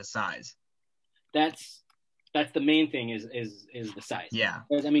because of his size. That's the main thing is the size. Yeah.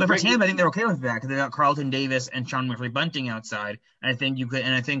 But for Tampa, I think they're okay with that, because they got Carlton Davis and Sean Murphy-Bunting outside. And I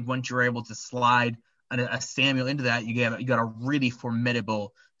think once you're able to slide a Samuel into that, you got a really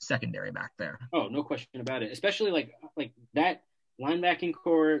formidable secondary back there. Oh, no question about it. Especially like that linebacking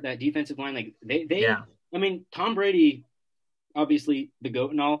core, that defensive line, I mean, Tom Brady, obviously the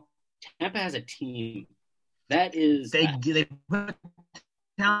GOAT and all. Tampa has a team. That is they put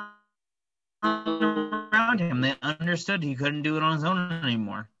talent around him. They understood he couldn't do it on his own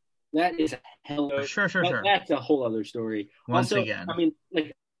anymore. That is a hell of sure. That's a whole other story. Once again, I mean,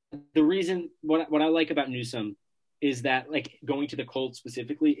 the reason what I like about Newsome is that going to the Colts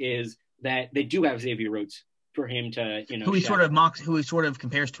specifically is that they do have Xavier Rhodes for him to who he sort of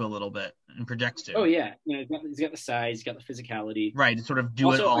compares to a little bit and projects to. Oh yeah, he's got the size, he's got the physicality, right? To sort of do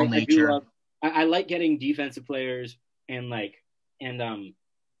also, it all nature. I like getting defensive players and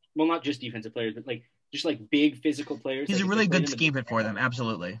not just defensive players, but just big physical players. He's a really good scheme fit for them,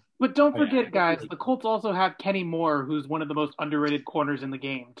 absolutely. But don't forget, guys, the Colts also have Kenny Moore, who's one of the most underrated corners in the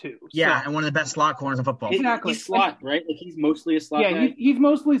game, too. Yeah, and one of the best slot corners in football. Exactly. He's slot, right? He's mostly a slot guy. He's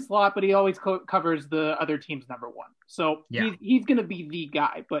mostly slot, but he always covers the other team's number one. So he's going to be the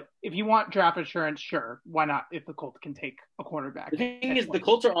guy. But if you want draft insurance, sure, why not, if the Colts can take a cornerback? The thing is, the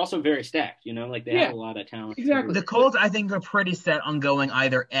Colts are also very stacked, they have a lot of talent. Exactly. The Colts, I think, are pretty set on going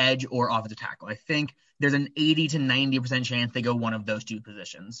either edge or offensive tackle. I think there's an 80 to 90% chance they go one of those two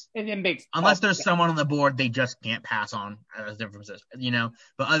positions. And it makes unless there's someone on the board they just can't pass on as different positions,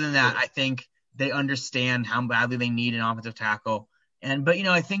 But other than that, I think they understand how badly they need an offensive tackle, But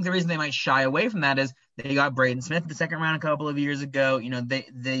I think the reason they might shy away from that is they got Braden Smith in the second round a couple of years ago.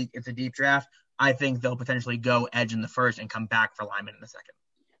 It's a deep draft. I think they'll potentially go edge in the first and come back for Lyman in the second.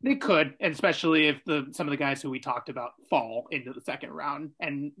 They could, especially if some of the guys who we talked about fall into the second round,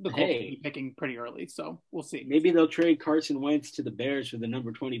 and the Colts will be picking pretty early. So we'll see. Maybe they'll trade Carson Wentz to the Bears for the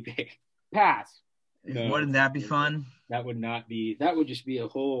number 20 pick. Pass. No, wouldn't that be fun? That would not be. That would just be a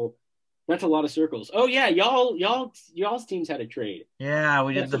whole. That's a lot of circles. Oh yeah, y'all's teams had a trade. Yeah,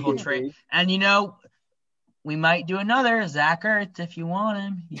 we did the whole trade, and we might do another Zach Ertz if you want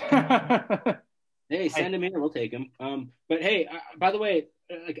him. Hey, send him in, we'll take him. But hey, by the way,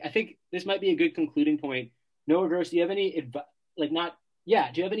 I think this might be a good concluding point. Noah Gross, do you have any advice? Do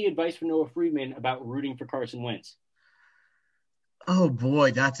you have any advice for Noah Friedman about rooting for Carson Wentz? Oh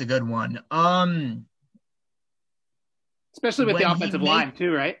boy, that's a good one. Especially with the offensive line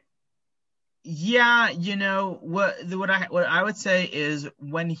too, right? Yeah, what I would say is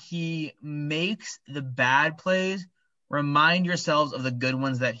when he makes the bad plays, remind yourselves of the good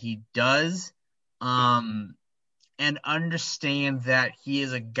ones that he does. And understand that he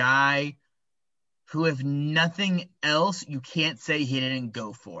is a guy who, if nothing else, you can't say he didn't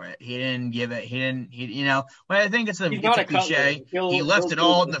go for it. He didn't give it. But I think it's a cliche. He left it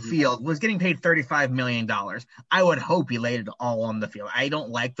all in the field, was getting paid $35 million. I would hope he laid it all on the field. I don't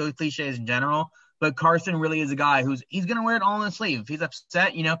like those cliches in general, but Carson really is a guy he's going to wear it all on his sleeve. If he's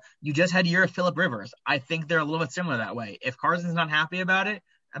upset, you just had your Phillip Rivers. I think they're a little bit similar that way. If Carson's not happy about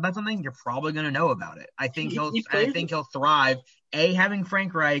something, you're probably going to know about it. I think he'll thrive, A, having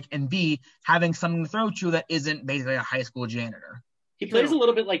Frank Reich, and B, having something to throw to that isn't basically a high school janitor. He plays a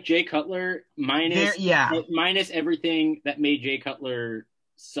little bit like Jay Cutler, minus everything that made Jay Cutler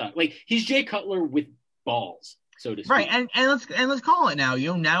suck. Like, he's Jay Cutler with balls, so to speak. Right, and let's call it now.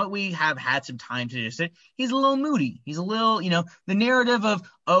 Now that we have had some time to just sit, he's a little moody. He's a little, the narrative of,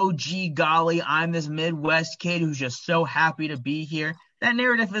 oh, gee, golly, I'm this Midwest kid who's just so happy to be here. That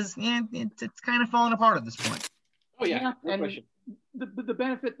narrative is, it's kind of falling apart at this point. Oh, yeah. No and question. The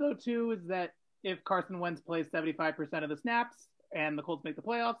benefit, though, too, is that if Carson Wentz plays 75% of the snaps and the Colts make the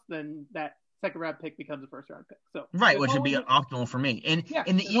playoffs, then that second-round pick becomes a first-round pick. So right, which would be optimal for me. And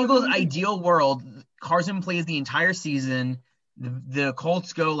in the Eagles' ideal world, Carson plays the entire season. The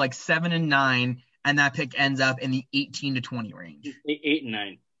Colts go like 7-9, and that pick ends up in the 18 to 20 range.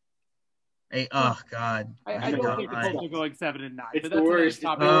 8-9. Oh God! I don't think the Colts are going 7-9. It's the worst.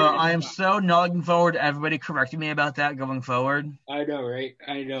 I am so not looking forward to everybody correcting me about that going forward. I know, right?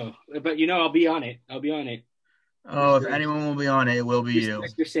 I know, but I'll be on it. Oh, if anyone will be on it, it will be you.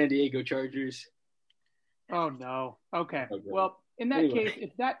 Your San Diego Chargers. Oh no. Okay. Well, in that case,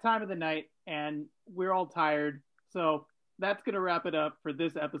 it's that time of the night, and we're all tired. So that's gonna wrap it up for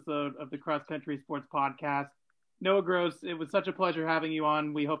this episode of the Cross Country Sports Podcast. Noah Gross, it was such a pleasure having you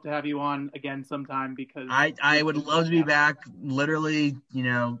on. We hope to have you on again sometime because I would love to be back. Literally,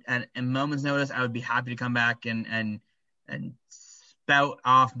 at a moment's notice, I would be happy to come back and spout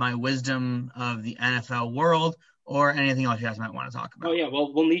off my wisdom of the NFL world or anything else you guys might want to talk about. Oh yeah,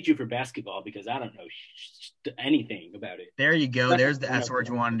 well we'll need you for basketball because I don't know anything about it. There you go. There's the S word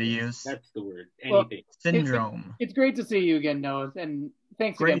you wanted to use. That's the word. Anything. Syndrome. It's great to see you again, Noah, and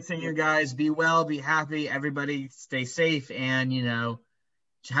thanks. Great seeing you guys. Be well, be happy. Everybody stay safe, and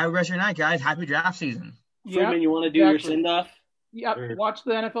have a rest of your night, guys. Happy draft season. Freeman, you want to do your send off? Yep. Watch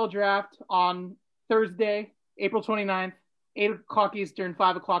the NFL draft on Thursday, April 29th. 8 o'clock Eastern,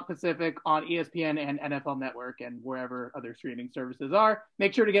 5 o'clock Pacific on ESPN and NFL Network and wherever other streaming services are.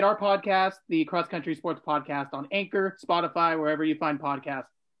 Make sure to get our podcast, the Cross Country Sports Podcast, on Anchor, Spotify, wherever you find podcasts.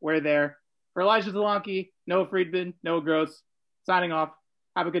 We're there. For Elijah Zelonke, Noah Friedman, Noah Gross, signing off.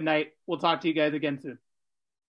 Have a good night. We'll talk to you guys again soon.